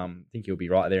 70s. I think he'll be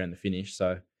right there in the finish.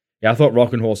 So, I thought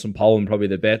Rockin' Horse and Poland probably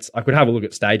the bets. I could have a look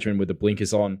at Stageman with the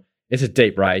blinkers on. it's a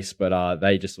deep race, but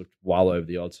they just looked well over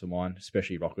the odds for mine,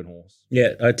 especially Rockin' Horse. Yeah,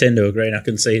 I tend to agree, and I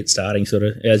can see it starting sort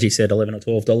of, as you said, $11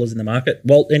 or $12 in the market.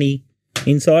 Walt, any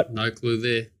insight? No clue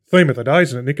there. Theme of the day,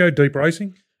 isn't it, Nico? Deep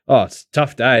racing. Oh, it's a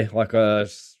tough day. Like,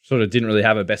 sort of didn't really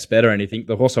have a best bet or anything.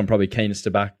 The horse I'm probably keenest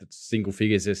to back that's single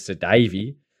figures is Sir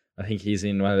Davy. I think he's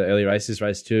in one of the early races,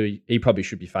 race 2. He probably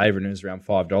should be favouring. It was around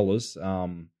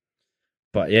 $5.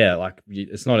 But yeah, like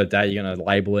it's not a day you're going to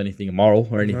label anything immoral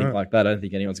or anything like that. I don't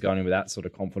think anyone's going in with that sort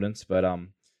of confidence. But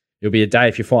it'll be a day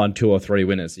if you find 2 or 3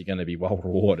 winners, you're going to be well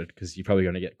rewarded because you're probably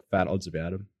going to get fat odds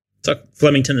about them. It's like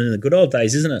Flemington in the good old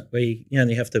days, isn't it? Where you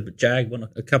only have to jag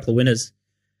a couple of winners,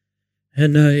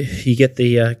 and you get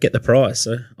the prize.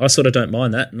 So I sort of don't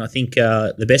mind that, and I think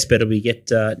the best bet will be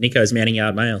get Nico's Mounting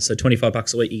Yard Mail. So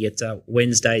 $25 a week, you get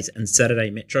Wednesdays and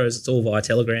Saturday Metros. It's all via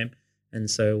Telegram. And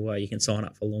so you can sign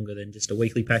up for longer than just a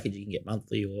weekly package. You can get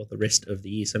monthly or the rest of the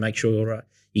year. So make sure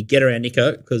you get around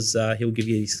Nico because he'll give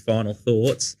you his final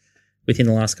thoughts within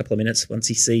the last couple of minutes once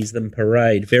he sees them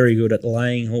parade. Very good at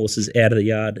laying horses out of the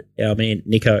yard, our man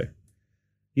Nico.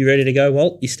 You ready to go,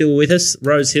 Walt? You still with us?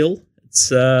 Rose Hill.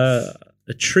 It's a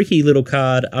tricky little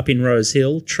card up in Rose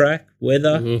Hill. Track,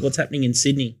 weather, what's happening in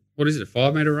Sydney? What is it, a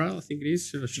 5-metre rail? I think it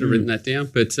is. I should have written that down.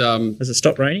 But has it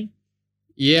stopped raining?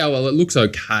 Yeah, well, it looks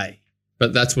okay.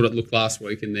 But that's what it looked last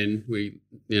week, and then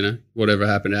whatever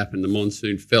happened. The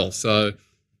monsoon fell. So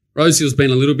Rose Hill's been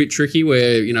a little bit tricky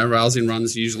where, rails in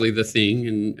run's usually the thing,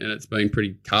 and it's been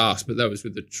pretty cast. But that was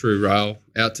with the true rail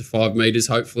out to 5 metres.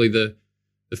 Hopefully the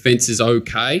fence is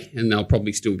okay, and they'll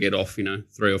probably still get off,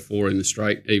 3 or 4 in the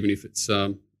straight, even if it's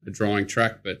a drying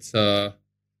track. But, not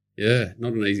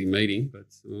an easy meeting, but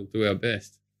we'll do our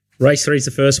best. Race 3 is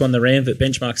the first one, the Ramvet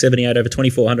benchmark 78 over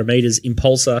 2,400 metres.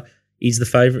 Impulsor is the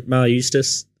favourite. Mar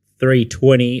Eustace,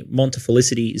 320.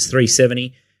 Montefelicity is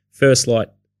 370. First Light,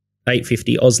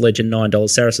 850. Oz Legend, $9.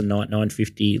 Saracen Knight,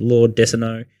 $9.50. Lord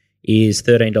Decino is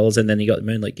 $13. And then you got the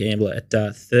Moonlit Gambler at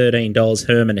 $13.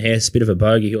 Herman Hess, bit of a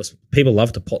bogey horse. People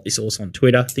love to pot this horse on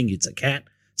Twitter. I think it's a cat.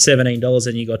 $17.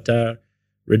 And you got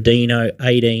Redino,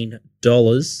 $18.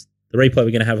 The replay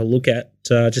we're going to have a look at,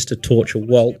 just to torture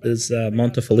Walt, is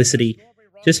Montefelicity.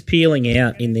 Just peeling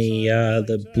out in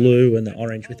the blue and the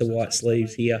orange with the white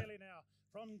sleeves here.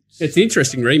 It's an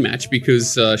interesting rematch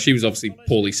because she was obviously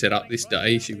poorly set up this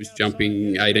day. She was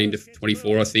jumping 18 to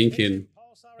 24, I think, and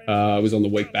was on the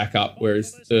week back up,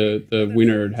 whereas the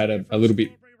winner had a little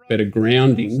bit better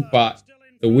grounding. But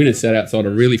the winner sat outside a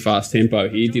really fast tempo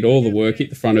here, did all the work, hit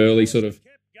the front early, sort of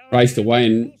raced away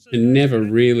and never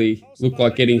really looked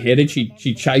like getting headed.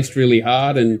 She chased really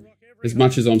hard, and as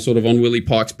much as I'm sort of on Willie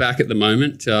Pike's back at the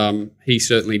moment, he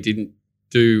certainly didn't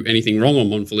do anything wrong on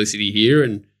Montefelicity here.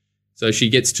 And so she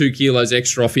gets 2 kilos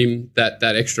extra off him, that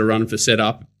extra run for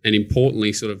setup. And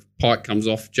importantly, sort of Pike comes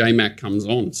off, J-Mac comes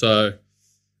on. So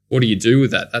what do you do with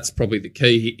that? That's probably the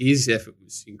key. His effort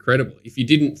was incredible. If you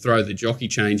didn't throw the jockey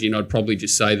change in, I'd probably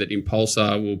just say that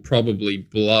Impulsor will probably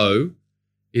blow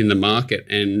in the market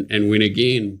and win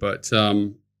again. But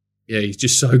he's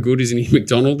just so good, isn't he,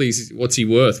 McDonald? What's he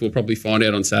worth? We'll probably find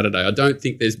out on Saturday. I don't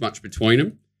think there's much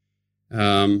between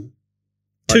them.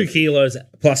 2 kilos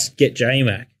plus get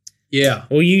J-Mac. Yeah.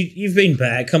 Well, you've been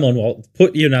bad. Come on, Walt.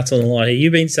 Put your nuts on the line here.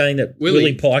 You've been saying that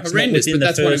Willie Pike's not within the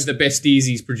that's first... one of the best steers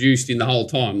he's produced in the whole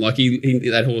time. Like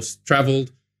that horse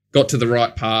travelled, got to the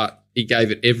right part. He gave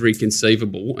it every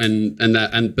conceivable, but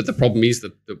the problem is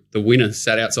that the winner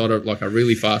sat outside of like a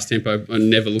really fast tempo and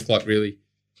never looked like really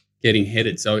getting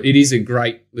headed. So it is a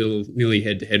great little nearly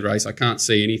head-to-head race. I can't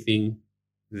see anything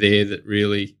there that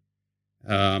really,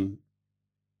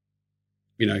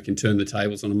 can turn the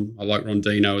tables on him. I like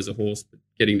Rondino as a horse, but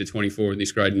getting to 24 in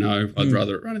this grade, no. I'd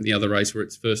rather it run in the other race where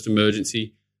it's first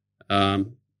emergency.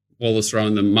 Wallace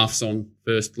throwing the muffs on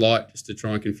First Light just to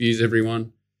try and confuse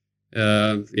everyone.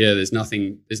 There's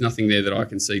nothing there that I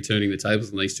can see turning the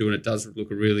tables on these two, and it does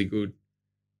look a really good,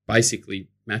 basically,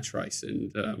 match race.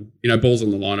 And, balls on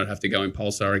the line, I'd have to go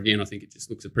Impulsor again. I think it just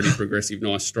looks a pretty progressive,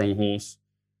 nice, strong horse.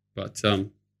 But,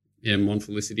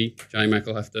 Montefelicity, J-Mac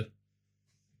will have to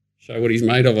show what he's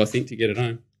made of, I think, to get it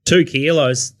home. 2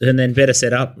 kilos and then better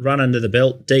set up, run under the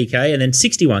belt, DK, and then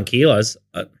 61 kilos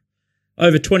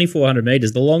over 2,400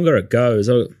 metres. The longer it goes,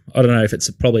 I don't know if it's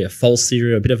probably a false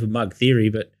theory or a bit of a mug theory,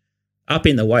 but up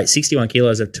in the weight, 61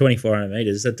 kilos of 2,400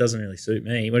 metres, that doesn't really suit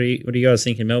me. What do you guys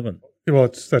think in Melbourne? Well,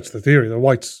 that's the theory. The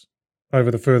weights over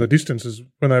the further distances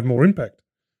when they have more impact.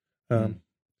 I'm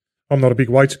not a big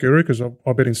weights guru because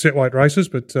I bet in set weight races,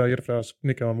 but you'd have to ask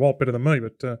Nico and Walt better than me.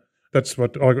 But that's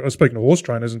what I was speaking to horse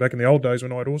trainers, and back in the old days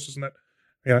when I had horses and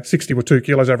that, 60 or 2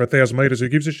 kilos over 1,000 metres, who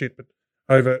gives a shit? But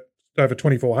over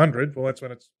 2,400, well, that's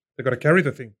when they've got to carry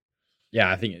the thing.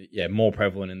 I think more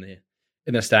prevalent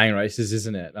in the staying races,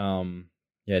 isn't it?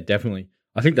 Yeah, definitely.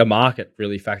 I think the market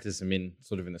really factors them in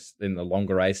sort of in the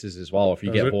longer races as well. If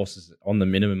you get horses on the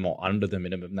minimum or under the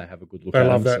minimum, they have a good look at them.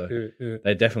 They love that. So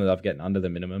they definitely love getting under the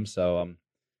minimum. So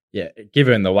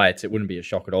given the weights, it wouldn't be a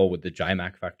shock at all with the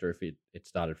JMac factor if it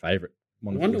started favourite.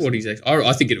 I wonder what he's actually.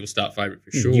 I think it will start favourite for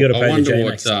sure. You got to pay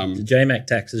the JMac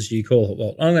tax, as you call it.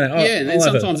 Well, I'm going to. And then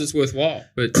sometimes it's worthwhile.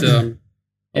 But I'll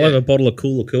have a bottle of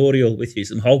Cooler Cordial with you,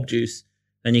 some Hulk juice,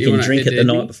 and you can drink it the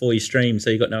night before you stream,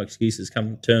 so you've got no excuses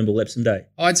come Turnbull Epsom Day.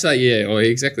 I'd say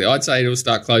exactly. I'd say it'll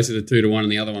start closer to 2-1,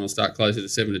 and the other one will start closer to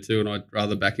 7-2, and I'd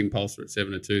rather back Impulsor at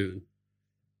 7-2 than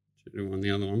 2-1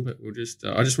 the other one. But we'll just.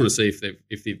 I just want to see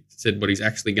if they've said what he's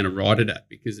actually going to ride it at,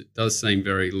 because it does seem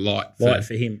very light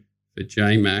for him. For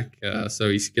JMac, so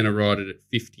he's going to ride it at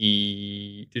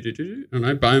 50. I don't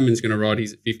know. Bowman's going to ride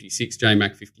his at 56.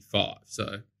 JMac 55.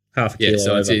 So half a kilo.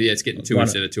 So over. It's getting 2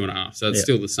 instead of 2.5. So it's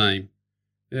still the same.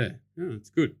 Yeah, it's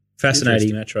good.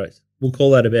 Fascinating match race. We'll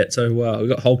call that a bet. So we've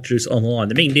got Hulk Juice on the line.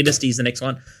 The Ming Dynasty is the next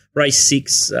one. Race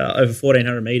 6 over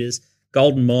 1,400 metres.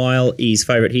 Golden Mile is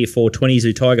favourite here, 420.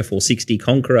 Zoo Tiger 460.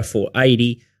 Conqueror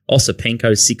 480.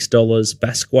 Osipenko $6.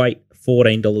 Basque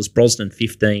 $14. Brosnan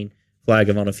 15. Flag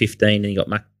of Honour 15, and you got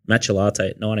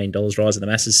Machelate at $19. Rise of the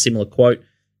Masses, similar quote,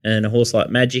 and a horse like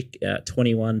Magic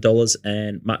 $21,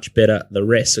 and much better the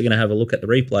rest. So we're going to have a look at the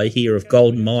replay here of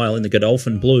Golden Mile in the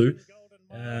Godolphin Blue.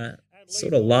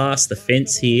 Sort of last the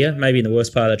fence here, maybe in the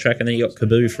worst part of the track, and then you got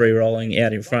Kaboo free rolling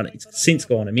out in front. It's since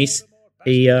gone amiss.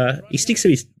 He sticks to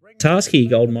his task here,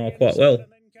 Golden Mile, quite well.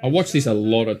 I watched this a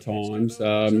lot of times.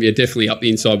 Definitely up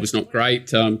the inside was not great.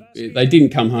 They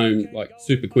didn't come home like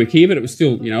super quick here, but it was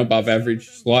still, above average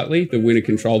slightly. The winner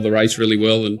controlled the race really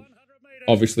well and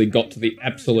obviously got to the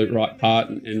absolute right part,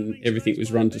 and everything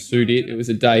was run to suit it. It was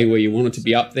a day where you wanted to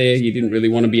be up there. You didn't really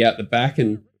want to be out the back.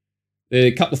 And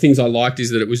the couple of things I liked is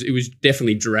that it was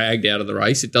definitely dragged out of the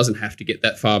race. It doesn't have to get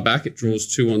that far back. It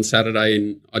draws 2 on Saturday,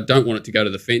 and I don't want it to go to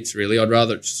the fence, really. I'd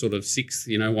rather it's sort of 6,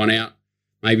 1 out.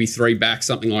 Maybe 3 back,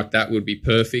 something like that would be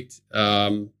perfect.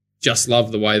 Just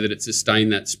love the way that it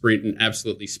sustained that sprint and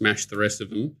absolutely smashed the rest of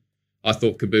them. I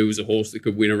thought Kaboo was a horse that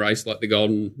could win a race like the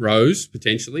Golden Rose,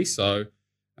 potentially. So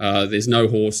there's no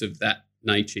horse of that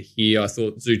nature here. I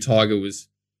thought Zoo Tiger was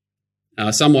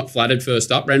somewhat flattered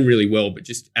first up, ran really well, but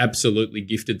just absolutely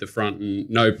gifted the front and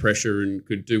no pressure and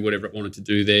could do whatever it wanted to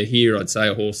do there. Here, I'd say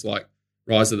a horse like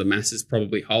Rise of the Masses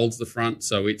probably holds the front,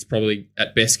 so it's probably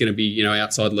at best going to be,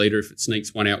 outside leader if it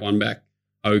sneaks 1 out, 1 back,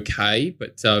 okay.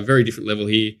 But very different level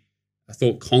here. I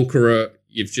thought Conqueror,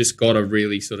 you've just got to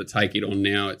really sort of take it on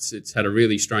now. It's had a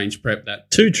really strange prep. That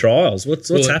 2 trials. What's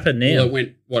happened now? Well,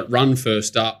 it went run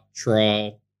first up,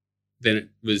 trial, then it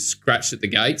was scratched at the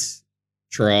gates,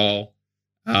 trial.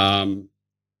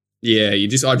 I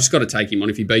just got to take him on.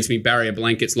 If he beats me, barrier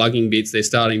blankets, lugging bits, they're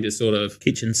starting to sort of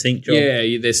kitchen sink job.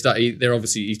 Yeah, they're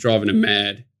obviously he's driving him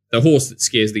mad. The horse that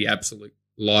scares the absolute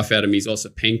life out of me is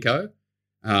Osipenko,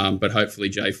 but hopefully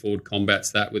Jay Ford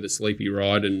combats that with a sleepy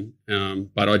ride. And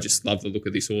but I just love the look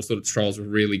of this horse. Thought its trials were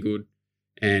really good,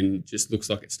 and just looks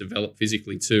like it's developed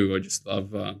physically too. I just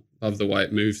love the way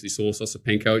it moves. This horse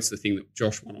Osipenko. It's the thing that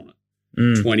Josh won on it.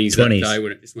 20s that day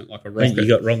when it just went like a rocket. You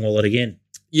got wrong wallet again.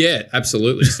 Yeah,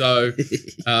 absolutely. So,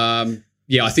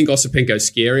 I think Osipenko's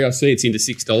scary. I see it's into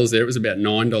 $6 there. It was about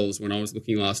 $9 when I was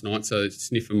looking last night, so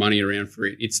sniff of money around for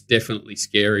it. It's definitely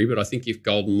scary, but I think if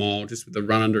Golden Mile, just with the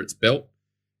run under its belt,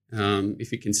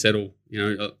 if it can settle,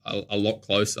 a lot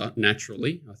closer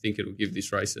naturally, I think it'll give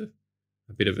this race a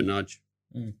bit of a nudge.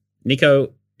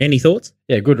 Nico, any thoughts?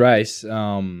 Yeah, good race.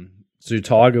 Zoo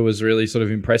Tiger was really sort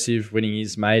of impressive, winning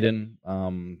his maiden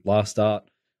last start.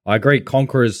 I agree.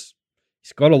 Conqueror's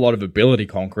he's got a lot of ability,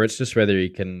 Conqueror. It's just whether he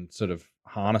can sort of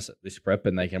harness it this prep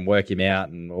and they can work him out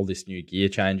and all this new gear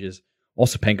changes.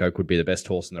 Osipenko could be the best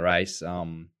horse in the race.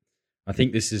 I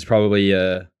think this is probably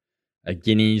a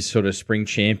Guineas sort of spring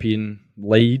champion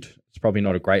lead. It's probably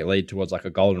not a great lead towards like a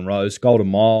Golden Rose. Golden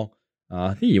Mile,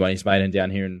 I think he won his maiden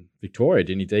down here in Victoria,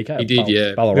 didn't he, DK? He did,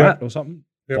 yeah. Ballarat or something?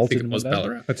 Yep. I think it was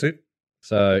Ballarat. That's it.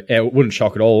 So, yeah, it wouldn't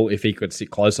shock at all if he could sit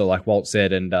closer, like Walt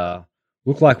said, and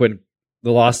looked like when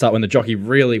the last start, when the jockey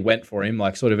really went for him,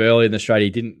 like sort of early in the straight, he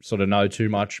didn't sort of know too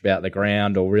much about the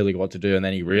ground or really what to do, and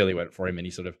then he really went for him and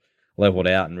he sort of leveled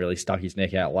out and really stuck his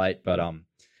neck out late. But,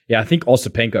 I think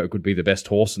Osipenko could be the best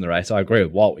horse in the race. I agree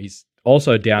with Walt. He's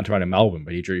also down to run in Melbourne,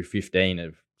 but he drew 15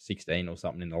 of 16 or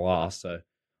something in the last, so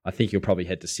I think he'll probably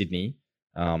head to Sydney.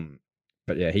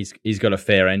 But, yeah, he's got a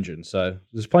fair engine, so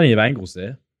there's plenty of angles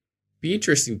there. Be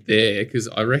interesting there because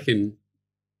I reckon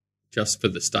just for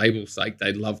the stable's sake,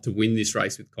 they'd love to win this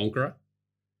race with Conqueror.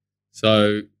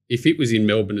 So if it was in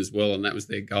Melbourne as well and that was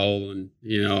their goal and,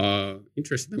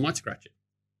 interested, they might scratch it.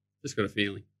 Just got a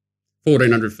feeling.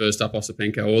 1,400 first up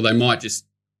Osipenko, or they might just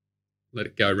let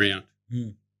it go round.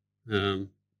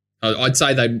 I'd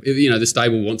say the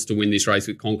stable wants to win this race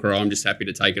with Conqueror. I'm just happy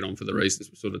to take it on for the reasons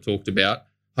we sort of talked about,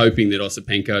 hoping that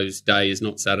Osipenko's day is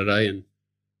not Saturday and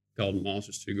Golden Mile's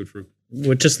just too good for him.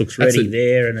 Well, it just looks ready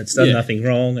there and it's done nothing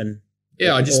wrong. And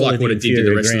yeah, I just like what it did to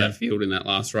the rest of that field in that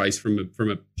last race from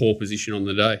a poor position on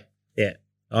the day. Yeah,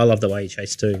 I love the way he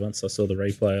chased too. Once I saw the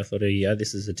replay, I thought,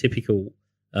 this is a typical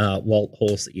Walt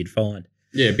horse that you'd find.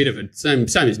 Yeah, a bit of it. Same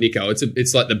as Nico.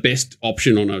 It's like the best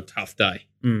option on a tough day.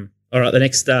 All right, the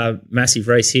next massive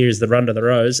race here is the Run to the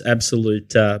Rose.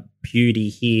 Absolute beauty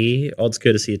here. Odds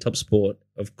courtesy of Top Sport,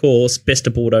 of course. Best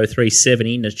of Bordeaux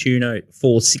 370, Natuno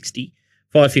 460,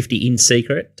 550 In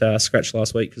Secret. Scratched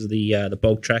last week because of the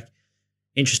bog track.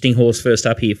 Interesting horse first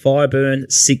up here. Fireburn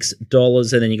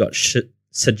 $6, and then you got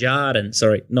Sajardin,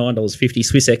 $9.50.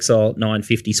 Swiss Exile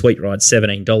 $9.50. Sweet Ride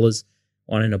 $17.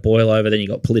 One in a boil over. Then you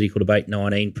got Political Debate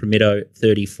 $19. Prometto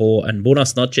 $34, and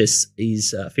Buenos Noches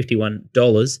is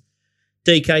 $51.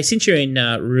 DK, since you're in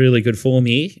really good form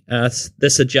here, the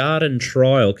Sajardin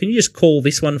Trial, can you just call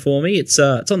this one for me? It's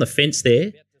on the fence there.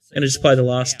 I'm going to just play the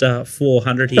last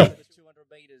 400 here. Oh,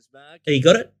 you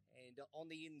got it?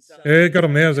 Yeah, got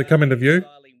them now as they come into view.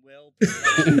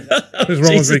 What's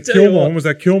wrong with the Kilmore? Was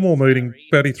that Kilmore meeting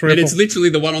about 3 or 4? And it's literally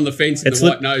the one on the fence and the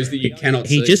white nose that you cannot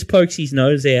see. He just pokes his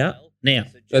nose out now.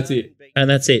 That's it. And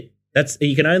that's it.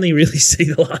 You can only really see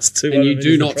the last two. And you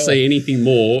do not see anything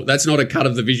more. That's not a cut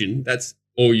of the vision. That's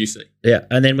all you see. Yeah,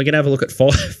 and then we're going to have a look at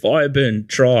Fireburn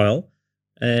Trial.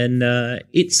 And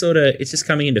it's just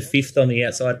coming into fifth on the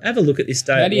outside. Have a look at this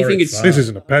day. How do you think it's? This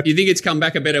isn't a patch. Do you think it's come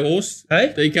back a better horse?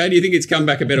 Hey, DK, do you think it's come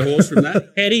back a better horse from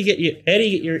that? How do you get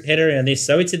your head around this?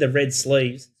 So it's in the red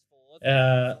sleeves,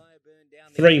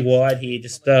 3 wide here.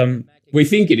 Just we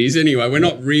think it is anyway. We're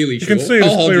not really sure. You can see it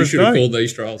as clear as should have day. called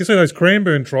these trials. You see those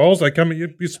Cranbourne trials? They come.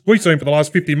 We've seen for the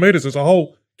last 50 metres. There's a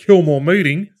whole Kilmore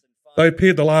meeting. They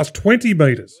appeared the last 20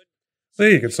 metres. There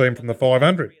you can see them from the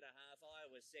 500.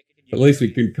 At least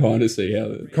we can kind of see how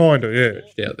they're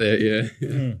out there, yeah.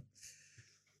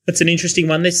 That's an interesting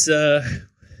one. This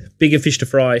bigger fish to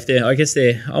fry.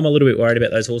 I'm a little bit worried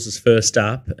about those horses first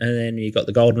up, and then you got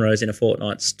the Golden Rose in a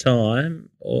fortnight's time.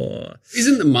 Or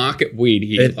isn't the market weird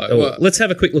here? Let's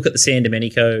have a quick look at the San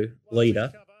Domenico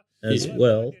leader as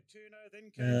well.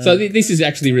 So this is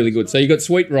actually really good. So you got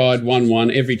Sweet Ride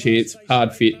 1-1, every chance,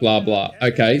 hard fit, blah blah.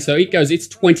 Okay, so it's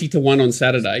 20-1 on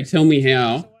Saturday. Tell me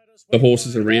how the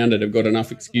horses around it have got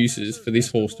enough excuses for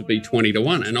this horse to be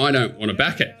 20-1, and I don't want to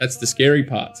back it. That's the scary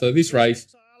part. So this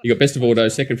race, you got Best of Bordeaux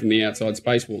second from the outside.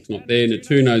 Spacewalk's not there.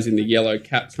 Natuno's in the yellow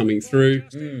cap coming through.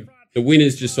 The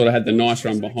winners just sort of had the nice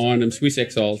run behind them. Swiss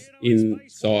Exile's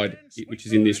inside, which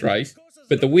is in this race.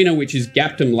 But the winner, which has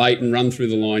gapped them late and run through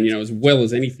the line, as well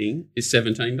as anything, is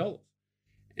 $17.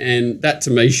 And that to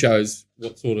me shows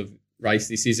what sort of race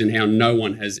this is and how no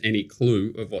one has any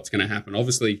clue of what's going to happen.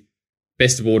 Obviously,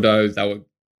 Best of Bordeaux, they were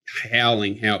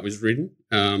howling how it was ridden.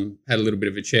 Had a little bit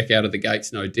of a check out of the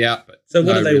gates, no doubt. But so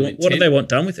what do they want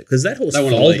done with it? Because that horse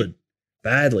folded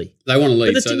badly. They want to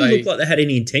lead. But it didn't look like they had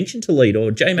any intention to lead, or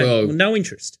J-Mac, no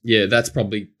interest. Yeah, that's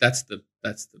the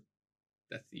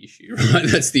issue, right?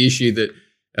 That's the issue that.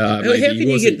 How can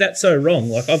you get that so wrong?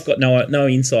 Like, I've got no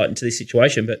insight into this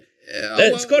situation, but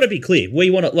it's got to be clear. We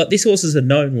want to, this horse is a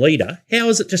known leader. How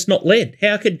is it just not led?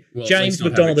 How could James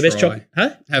McDonald, the best chocolate,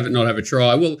 have a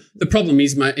try? Well, the problem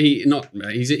is, mate, he's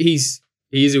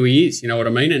who he is. You know what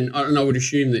I mean? And I would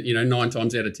assume that 9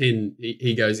 times out of 10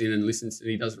 he goes in and listens, and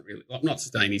he doesn't really. I'm not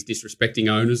saying he's disrespecting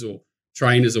owners or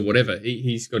trainers or whatever.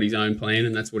 He's got his own plan,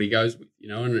 and that's what he goes with.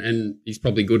 And he's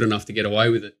probably good enough to get away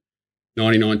with it.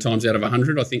 99 times out of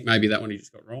 100, I think maybe that one he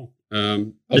just got wrong.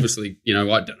 Obviously, I don't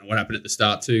know what happened at the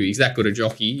start too. He's that good a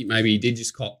jockey. Maybe he did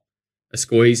just cop a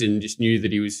squeeze and just knew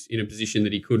that he was in a position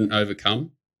that he couldn't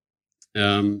overcome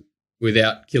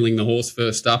without killing the horse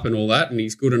first up and all that. And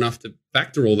he's good enough to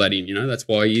factor all that in. That's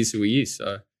why he is who he is.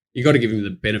 So you got to give him the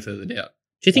benefit of the doubt.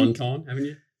 Do you think? One time, haven't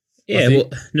you? Yeah, well,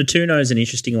 Natuno's an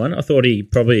interesting one. I thought he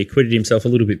probably acquitted himself a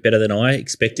little bit better than I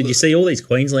expected. You see all these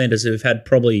Queenslanders who've had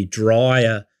probably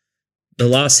drier. The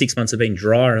last 6 months have been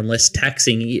drier and less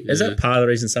taxing. Is that part of the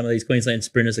reason some of these Queensland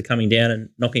sprinters are coming down and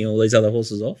knocking all these other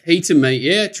horses off? He to me,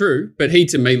 yeah, true. But he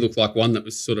to me looked like one that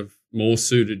was sort of more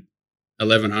suited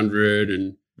 1100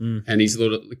 and he's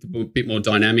a bit more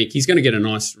dynamic. He's going to get a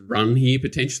nice run here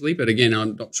potentially. But again,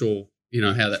 I'm not sure,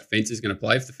 how that fence is going to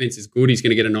play. If the fence is good, he's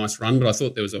going to get a nice run. But I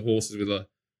thought there was a horses with a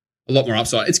lot more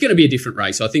upside. It's going to be a different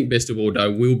race. I think Best of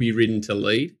Bordeaux will be ridden to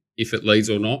lead. If it leads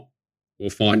or not, we'll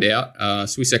find out.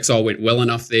 Swiss Exile went well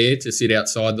enough there to sit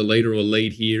outside the leader or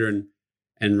lead here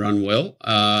and run well.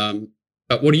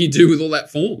 But what do you do with all that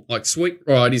form? Like Sweet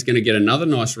Ride is going to get another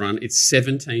nice run. It's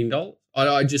 $17.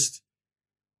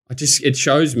 It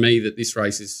shows me that this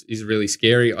race is really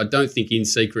scary. I don't think In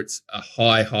Secret's a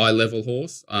high level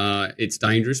horse. It's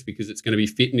dangerous because it's going to be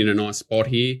fitting in a nice spot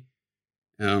here.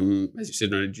 As you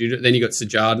said, on a judo. Then you got Sir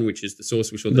Jardin, which is the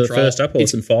source we saw the trial. First up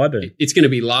horse and Fireburn. It's going to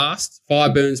be last.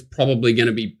 Fireburn's probably going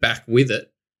to be back with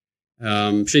it.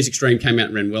 She's Extreme came out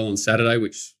and ran well on Saturday,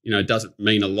 which doesn't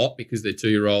mean a lot because they're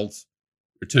 2-year-olds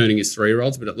returning as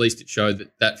 3-year-olds, but at least it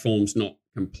showed that form's not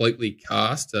completely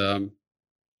cast.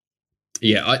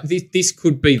 This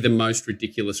could be the most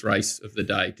ridiculous race of the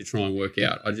day to try and work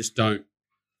out.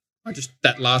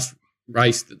 That last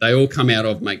race that they all come out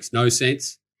of makes no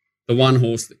sense. The one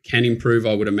horse that can improve,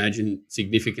 I would imagine,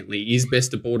 significantly is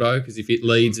Best of Bordeaux, because if it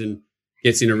leads and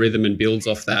gets in a rhythm and builds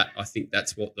off that, I think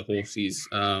that's what the horse is.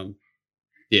 But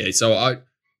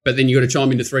then you got to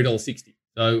chime into $3.60.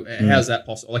 So how's that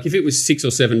possible? Like if it was $6 or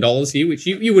 $7 here, which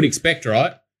you would expect,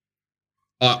 right?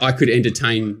 I could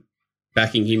entertain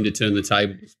backing him to turn the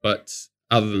tables. But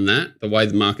other than that, the way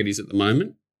the market is at the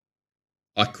moment,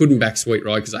 I couldn't back Sweet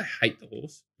Ride because I hate the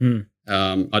horse.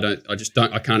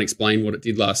 I can't explain what it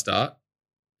did last start.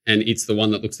 And it's the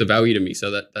one that looks the value to me.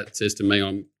 So that says to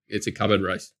me it's a covered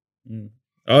race.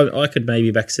 I could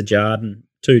maybe back Sir Jardin,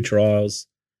 2 trials.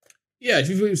 Yeah, if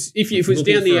it's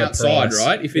down the outside,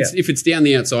 right? If it's down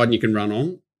the outside and you can run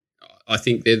on, I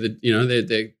think they're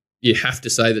you have to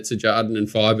say that Sir Jardin and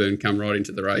Fireburn come right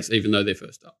into the race, even though they're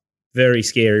first up. Very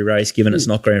scary race, given it's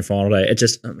not grand final day. It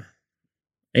just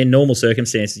in normal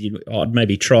circumstances, I'd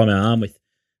maybe try my arm with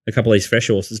a couple of these fresh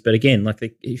horses, but again, like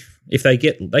if they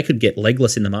could get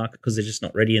legless in the market because they're just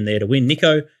not ready in there to win.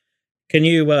 Nico, can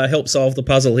you help solve the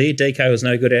puzzle here? DK was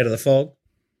no good out of the fog.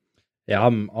 Yeah,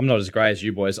 I'm not as great as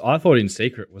you boys. I thought In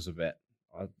Secret was a bet.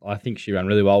 I think she ran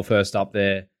really well first up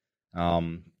there.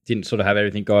 Didn't sort of have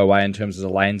everything go away in terms of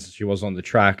the lanes she was on the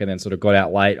track, and then sort of got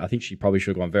out late. I think she probably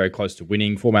should have gone very close to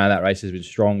winning. Form out of that race has been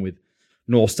strong with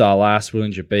North Star last,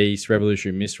 Willinger Beast,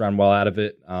 Revolution Miss ran well out of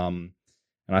it. And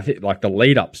I think like the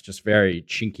lead up's just very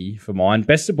chinky for mine.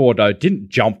 Best of Bordeaux didn't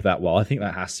jump that well. I think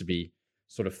that has to be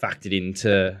sort of factored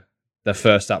into the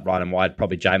first up right and wide.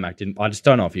 Probably J-Mac didn't. I just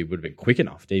don't know if he would have been quick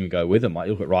enough to even go with him. Like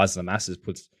you look at Rise of the Masses,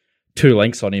 puts 2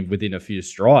 lengths on him within a few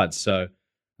strides. So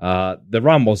the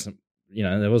run wasn't,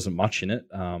 there wasn't much in it.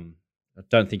 I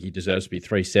don't think he deserves to be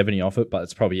 370 off it, but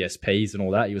it's probably SPs and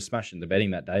all that. He was smashing the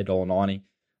betting that day, $1.90.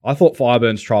 I thought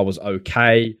Fireburn's trial was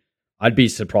okay. I'd be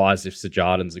surprised if Sir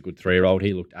Jardin's a good 3-year-old.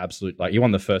 He looked absolute, like he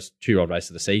won the first 2-year-old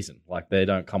race of the season. Like they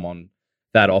don't come on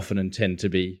that often and tend to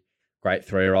be great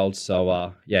 3-year-olds.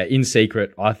 So In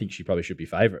Secret, I think she probably should be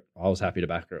favourite. I was happy to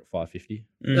back her at $5.50.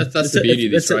 That's the beauty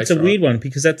of this race. It's a weird one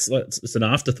because it's an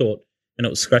afterthought, and it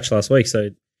was scratched last week.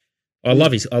 So I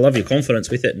love your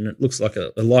confidence with it, and it looks like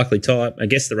a likely type. I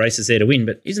guess the race is there to win,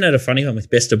 but isn't it a funny one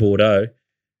with Best of Bordeaux?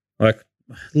 Like,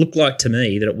 looked like to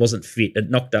me that it wasn't fit.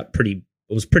 It knocked up pretty.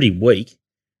 It was pretty weak.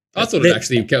 I thought it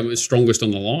actually came strongest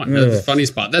on the line. That's the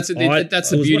funniest part. That's the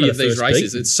beauty of these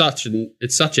races. It's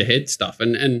such a head stuff,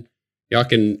 and I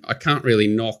can't really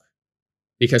knock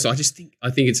because I think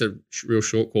it's a real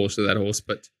short course of that horse,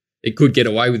 but it could get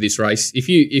away with this race if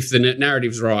the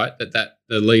narrative's right that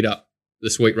the lead up, the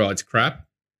Sweet Ride's crap.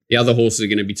 The other horses are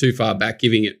going to be too far back,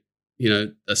 giving it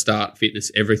a start,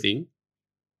 fitness, everything.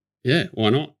 Yeah, why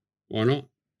not? Why not?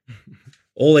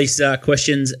 All these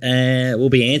questions will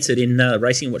be answered in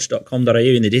racingwatch.com.au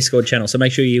in the Discord channel. So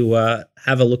make sure you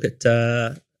have a look at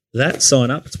that.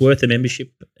 Sign up. It's worth a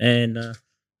membership. And I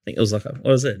think it was like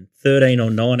 $13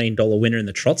 or $19 winner in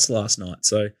the trots last night.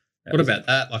 So about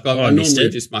that? Like I normally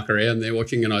just muck around there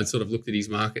watching, and I sort of looked at his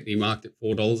market and he marked at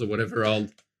 $4 or whatever.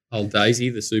 Old Daisy,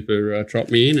 the super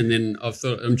trot me in, and then I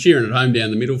thought I'm cheering at home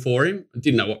down the middle for him. I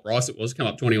didn't know what price it was. Come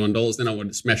up $21. Then I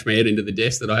wanted to smash my head into the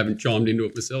desk that I haven't chimed into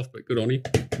it myself. But good on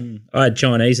him. I had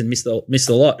Chinese and missed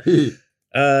the lot.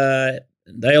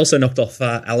 They also knocked off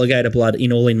Alligator Blood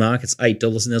in all in markets $8,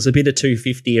 and there was a bit of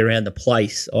 $2.50 around the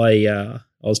place. I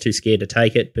was too scared to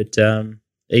take it, but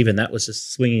even that was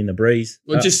just swinging in the breeze.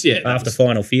 Well, after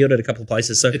final field at a couple of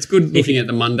places. So it's good looking at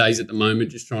the Mondays at the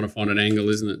moment, just trying to find an angle,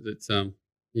 isn't it? That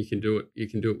you can do it. You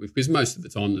can do it with, because most of the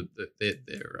time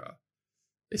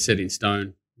they're set in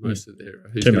stone. Most of their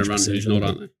who's going to run, who's not,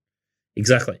 aren't they?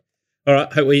 Exactly. All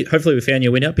right. Hopefully we found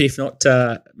your winner. But if not,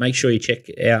 make sure you check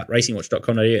out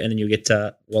racingwatch.com.au, and then you'll get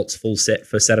Walt's full set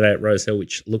for Saturday at Rosehill,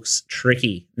 which looks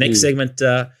tricky. Next segment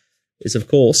is, of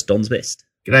course, Don's Best.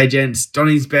 G'day, gents.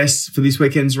 Donny's Best for this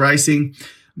weekend's racing.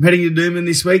 I'm heading to Newman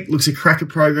this week. Looks a cracker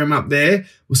program up there.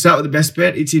 We'll start with the best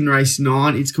bet. It's in race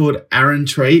 9. It's called Aaron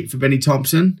Treat for Benny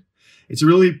Thompson. It's a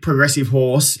really progressive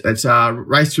horse. It's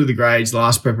raced through the grades,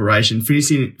 last preparation,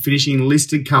 finishing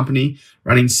listed company,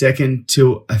 running second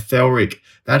to Athelric.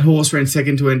 That horse ran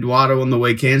second to Eduardo on the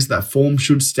weekend, so that form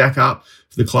should stack up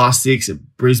for the Class 6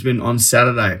 at Brisbane on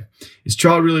Saturday. It's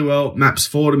trialled really well, maps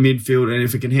forward to midfield, and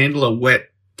if it can handle a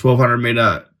wet 1,200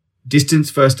 metre distance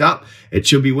first up, it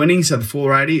should be winning, so the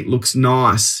 480 looks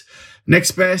nice.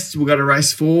 Next best, we'll go to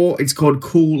race 4. It's called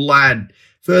Cool Lad.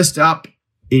 First up,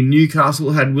 in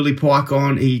Newcastle, had Willie Pike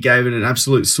on. He gave it an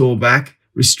absolute sore back,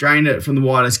 restrained it from the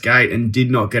widest gate and did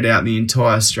not get out the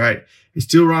entire straight. He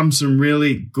still runs some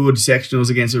really good sectionals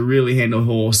against a really handled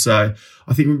horse. So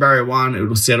I think from barrier 1, it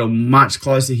will settle much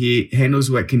closer here,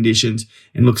 handles wet conditions,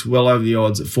 and looks well over the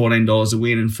odds at $14 a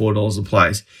win and $4 a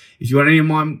place. If you want any of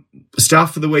my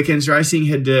stuff for the weekend's racing,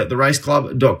 head to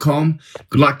theraceclub.com.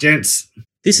 Good luck, gents.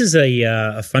 This is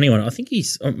a funny one. I think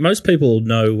most people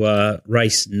know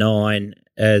race 9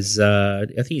 as I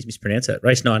think he's mispronounced that.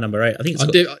 Race 9, number 8. I think it's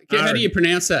how do you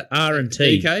pronounce that?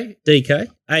 R&T. DK? DK.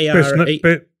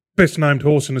 A-R-E. Best named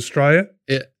horse in Australia.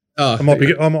 Yeah. Oh, I might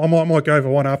go for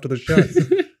one after the show.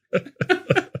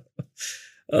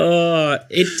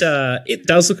 It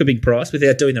does look a big price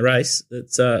without doing the race.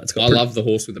 It's got I love the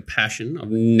horse with a passion. I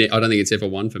don't think it's ever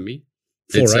won for me.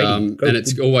 480. And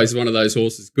it's always one of those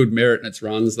horses, good merit in its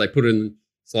runs. They put in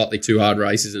slightly too hard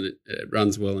races and it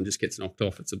runs well and just gets knocked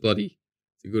off. It's a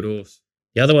good horse.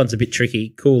 The other one's a bit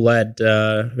tricky. Cool Lad,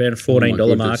 around a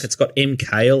 $14 mark. It's got M.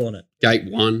 Kale on it. Gate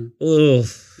 1. Ugh.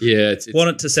 Yeah. It's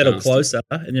want it to settle nasty. closer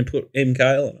and then put M.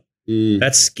 Kale on it.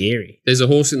 That's scary. There's a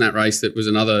horse in that race that was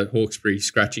another Hawkesbury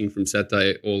scratching from Saturday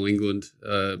at All England.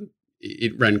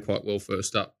 It ran quite well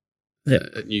first up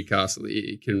at Newcastle.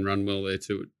 It can run well there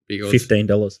too at big odds.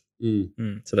 $15.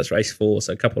 Mm. So that's race 4.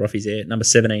 So a couple of offies there. Number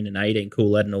 17 and 18,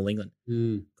 Cool Lad in All England.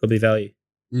 Could be value.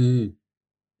 You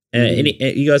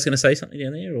guys going to say something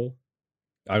down there? Or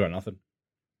I got nothing.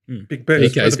 Big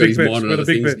bets. DK's got his mind on other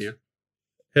things now.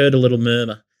 Heard a little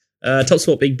murmur. Top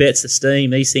Sport Big Bets, the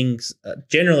Steam. These things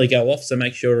generally go off, so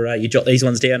make sure you jot these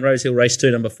ones down. Rosehill Race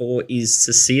 2, number 4 is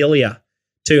Cecilia,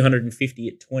 $250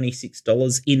 at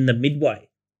 $26 in the Midway.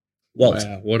 Walt.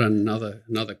 Wow, what another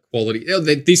quality.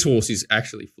 This horse is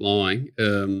actually flying.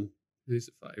 Who's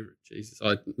the favourite? Jesus,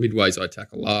 Midways I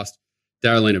tackle last.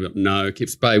 Darylina, no.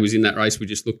 Kips Bay was in that race we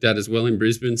just looked at as well in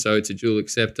Brisbane, so it's a dual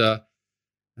acceptor.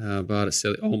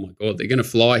 Barticelli, oh my God, they're going to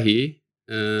fly here.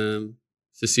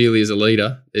 Cecilia's a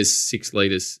leader. There's 6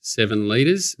 leaders, 7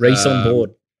 leaders. Reese on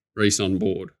board. Reese on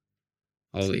board.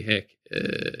 Holy heck.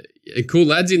 And Cool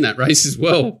Lad's in that race as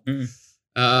well.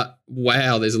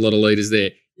 Wow, there's a lot of leaders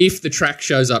there. If the track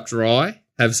shows up dry,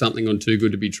 have something on Too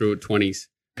Good to Be True at 20s.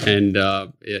 And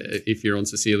if you're on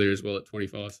Cecilia as well at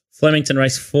 25. Flemington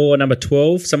Race 4, number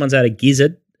 12. Someone's out of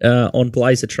Gizzard on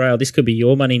Blazer Trail. This could be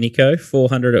your money, Nico.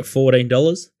 $400 at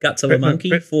 $14. Guts of a Monkey,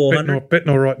 $400. Betting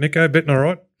all right, Nico. Betting all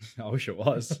right. I wish it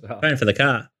was. Paying for the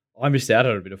car. I missed out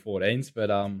on a bit of 14s, but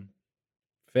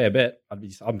fair bet.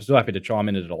 I'm still happy to chime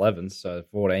in at 11s, so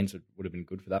 14s would have been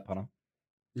good for that punter.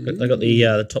 They got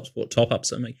the Top Sport top-up,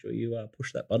 so make sure you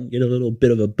push that button, get a little bit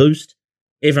of a boost.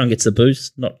 Everyone gets a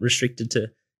boost, not restricted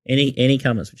to any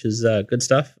comers, which is good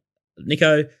stuff.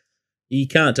 Nico, you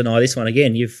can't deny this one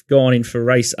again. You've gone in for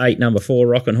race 8, number 4,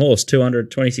 Rockin' Horse,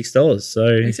 $226.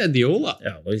 So he's had the all up.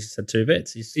 Oh, well, he's had 2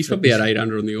 bets. He's probably had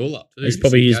 800 on the all up too. He's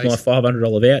probably used my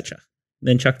 $500 voucher,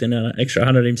 then chucked in an extra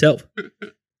 100 himself.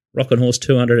 Rockin' Horse,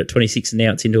 $200 at 26, and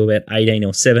now it's into about $18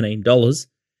 or $17.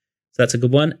 So that's a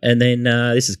good one. And then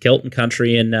this is Kelton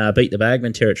Country and Beat the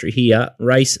Bagman territory here.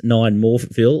 Race 9,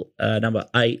 Morphettville. Number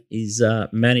 8 is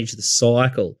Manage the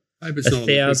Cycle. Hope it's not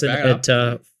 $1,000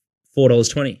 at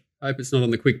 $4.20. Hope it's not on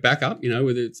the quick backup,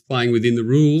 whether it's playing within the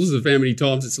rules of how many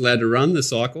times it's allowed to run the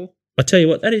cycle. I tell you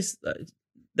what, that is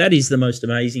the most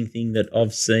amazing thing that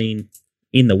I've seen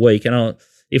in the week. And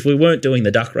if we weren't doing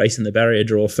the duck race and the barrier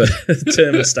draw for the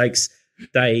Terma Stakes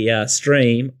Day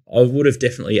stream, I would have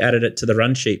definitely added it to the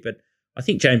run sheet. But I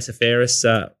think James Safaris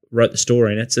wrote the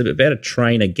story, and it's about a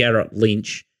trainer, Garrett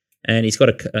Lynch, and he's got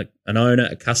an owner,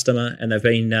 a customer, and they've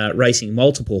been racing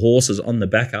multiple horses on the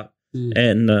backup.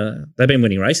 And they've been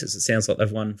winning races. It sounds like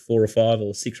they've won 4 or 5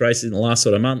 or 6 races in the last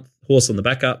sort of month. Horse on the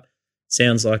backup.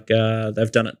 Sounds like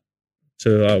they've done it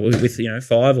with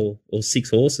 5 or 6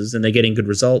 horses, and they're getting good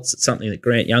results. It's something that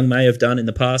Grant Young may have done in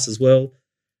the past as well.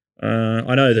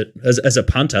 I know that as a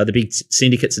punter, the big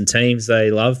syndicates and teams,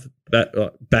 they love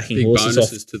backing big horses off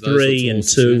to those 3 and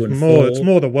horses, 2 and 4. It's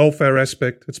more the welfare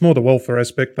aspect.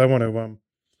 They want to.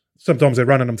 Sometimes they're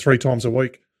running them 3 times a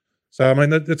week. So I mean,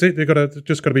 that's it. They've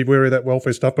just got to be wary of that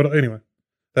welfare stuff. But anyway,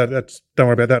 that's don't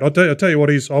worry about that. I'll tell you what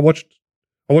is. I watched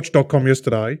 .com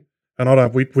yesterday, and I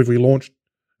don't. We launched.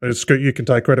 You can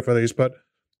take credit for these, but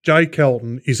Jay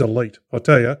Kelton is elite. I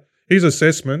tell you, his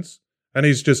assessments and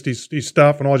his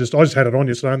stuff, and I just had it on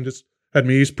yesterday and just had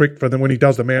my ears pricked for them when he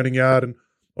does the mounting yard and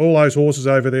all those horses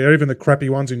over there, even the crappy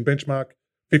ones in benchmark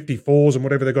 54s and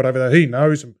whatever they got over there. He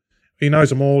knows them. He knows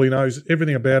them all. He knows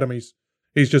everything about them. He's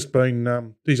just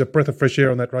been he's a breath of fresh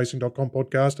air on that Racing.com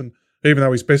podcast. And even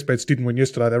though his best bets didn't win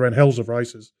yesterday, they ran hells of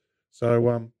races.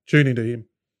 So tune into him.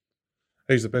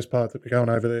 He's the best part that we're going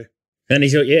over there. And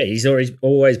he's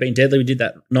always been deadly. We did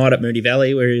that night at Moonee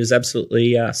Valley where he was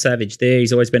absolutely savage there.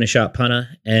 He's always been a sharp punter.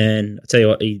 And I tell you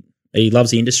what, he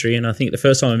loves the industry. And I think the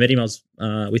first time I met him, I was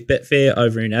with Betfair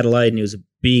over in Adelaide, and he was a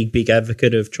big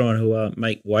advocate of trying to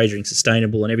make wagering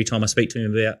sustainable. And every time I speak to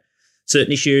him about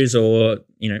certain issues or,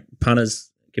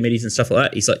 punters, committees and stuff like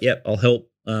that, he's like, yep, I'll help.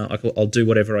 I'll do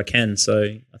whatever I can. So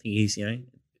I think he's,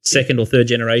 second or third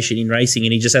generation in racing,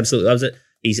 and he just absolutely loves it.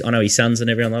 I know his sons and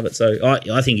everyone love it. So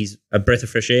I think he's a breath of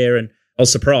fresh air, and I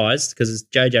was surprised because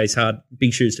JJ's hard,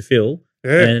 big shoes to fill.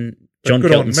 Yeah. And John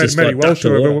Kelton's just Matty like Welsh,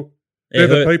 they're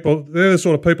the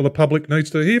sort of people the public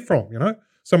needs to hear from,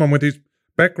 Someone with his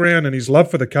background and his love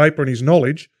for the caper and his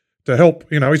knowledge to help,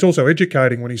 he's also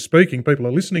educating when he's speaking. People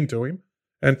are listening to him.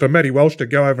 And for Matty Welsh to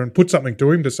go over and put something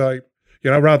to him to say,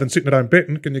 rather than sitting at home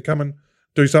betting, can you come and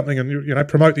do something and,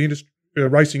 promote the industry,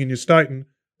 racing in your state? And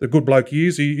the good bloke he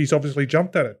is, he's obviously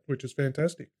jumped at it, which is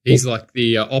fantastic. He's like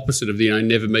the opposite of the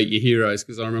never meet your heroes,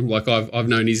 because I remember I've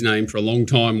known his name for a long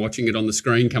time, watching it on the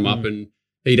screen come up, and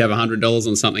he'd have $100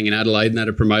 on something in Adelaide, and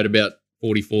that'd promote about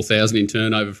 44,000 in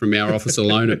turnover from our office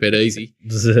alone at BetEasy.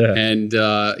 And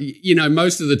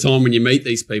most of the time when you meet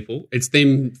these people, it's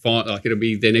them. It'll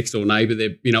be their next door neighbour.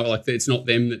 It's not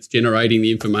them that's generating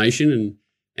the information,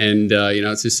 and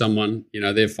it's just someone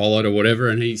they've followed or whatever.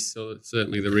 And he's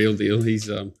certainly the real deal.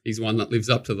 He's one that lives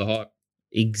up to the hype.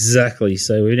 Exactly.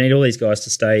 So we need all these guys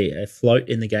to stay afloat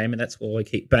in the game, and that's why I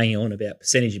keep banging on about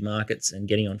percentage of markets and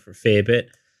getting on for a fair bet.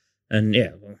 And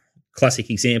classic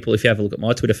example, if you have a look at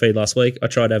my Twitter feed last week, I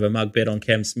tried to have a mug bet on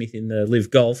Cam Smith in the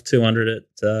Live Golf 200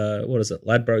 at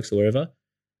Ladbrokes or wherever.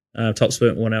 Top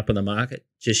Spurt went up on the market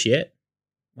just yet.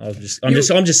 I'm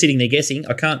just sitting there guessing.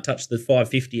 I can't touch the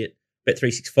 550 at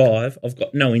Bet365. I've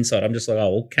got no insight. I'm just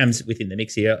like, Cam's within the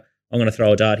mix here. I'm going to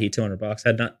throw a dart here,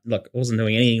 $200. I wasn't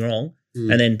doing anything wrong,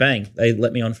 and then bang, they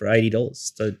let me on for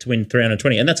 $80 to win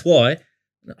 $320, and that's why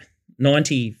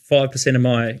 95% of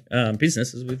my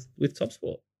business is with Top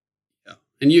Sport. Yeah,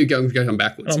 and you go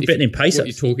backwards. I'm betting in pesos. What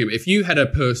you're talking about. If you had a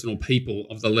personal people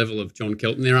of the level of John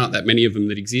Kelton, there aren't that many of them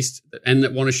that exist and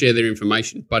that want to share their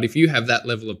information. But if you have that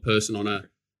level of person on a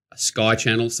Sky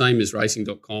channel, same as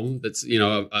Racing.com, that's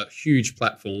a huge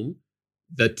platform,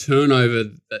 the turnover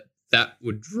that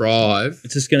would drive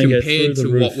it's just going to compared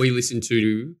to what we listen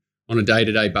to on a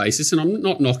day-to-day basis. And I'm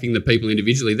not knocking the people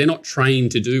individually. They're not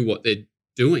trained to do what they're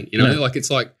doing.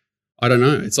 It's like, I don't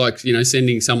know. It's like,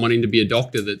 sending someone in to be a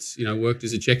doctor that's, worked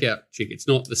as a checkout chick. It's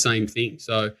not the same thing.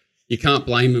 So you can't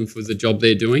blame them for the job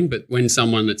they're doing. But when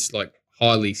someone that's like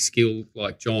highly skilled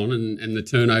like John and the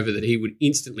turnover that he would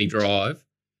instantly drive,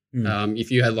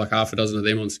 if you had like half a dozen of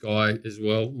them on Sky as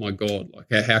well, my God,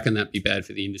 like how can that be bad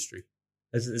for the industry?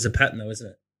 There's a pattern though, isn't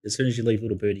it? As soon as you leave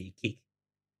Little Birdie, you kick.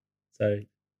 So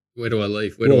where do I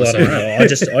leave? I don't know. I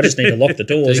just need to lock the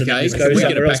doors and just go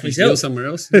somewhere else myself. Somewhere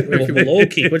else. We'll all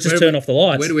kick. We'll just turn off the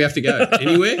lights. Where do we have to go?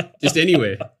 Anywhere? Just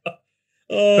anywhere.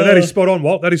 But that is spot on,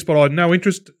 Walt. That is spot on. I had no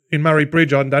interest in Murray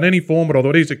Bridge. I hadn't done any form, but I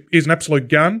thought he's an absolute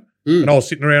gun. And I was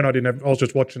sitting around. I was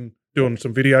just watching, doing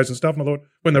some videos and stuff. And I thought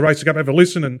when the race is up, have a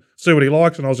listen and see what he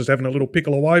likes. And I was just having a little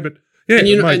pickle away. But yeah, and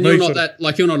you're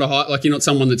not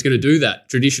someone that's going to do that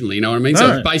traditionally. You know what I mean? No.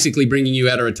 So it's basically bringing you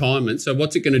out of retirement. So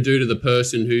what's it going to do to the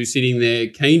person who's sitting there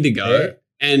keen to go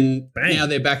and now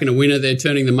they're backing a winner? They're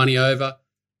turning the money over.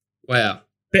 Wow.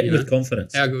 Betting with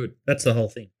confidence. How good. That's the whole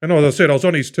thing. And as I said, I was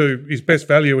on his best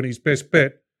value and his best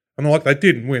bet. And they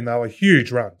didn't win. They were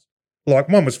huge runs. Like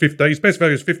one was 15. His best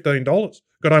value was $15.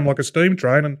 Got home like a steam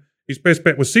train, and his best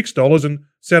bet was $6 and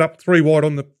set up 3 wide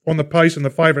on the pace, and the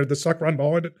favourite had the suck run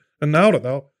behind it and nailed it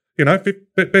though.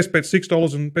 Best bet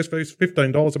 $6 and best value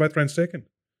 $15. They both ran second.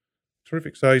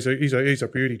 Terrific. So he's a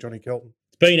beauty, Johnny Kelton.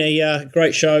 It's been a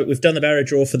great show. We've done the barrier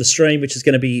draw for the stream, which is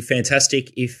going to be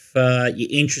fantastic. If you're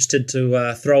interested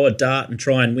to throw a dart and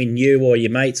try and win you or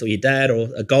your mates or your dad or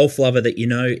a golf lover that you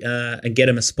know and get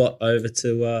them a spot over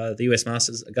to the US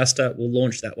Masters Augusta, we'll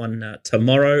launch that one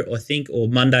tomorrow, I think, or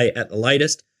Monday at the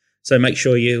latest. So make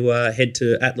sure you head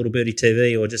to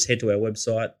 @LittleBirdieTV or just head to our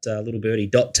website,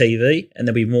 littlebirdie.tv, and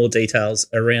there'll be more details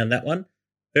around that one.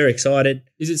 Very excited.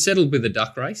 Is it settled with the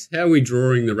duck race? How are we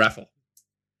drawing the raffle?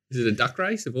 Is it a duck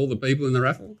race of all the people in the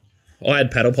raffle? I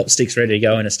had paddle pop sticks ready to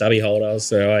go in a stubby holder,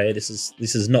 so this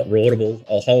is not rautable.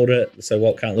 I'll hold it so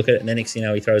Walt can't look at it, and then next thing you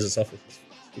know, he throws us off with this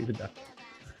stupid duck.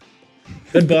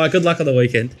 Goodbye. Good luck on the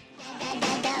weekend.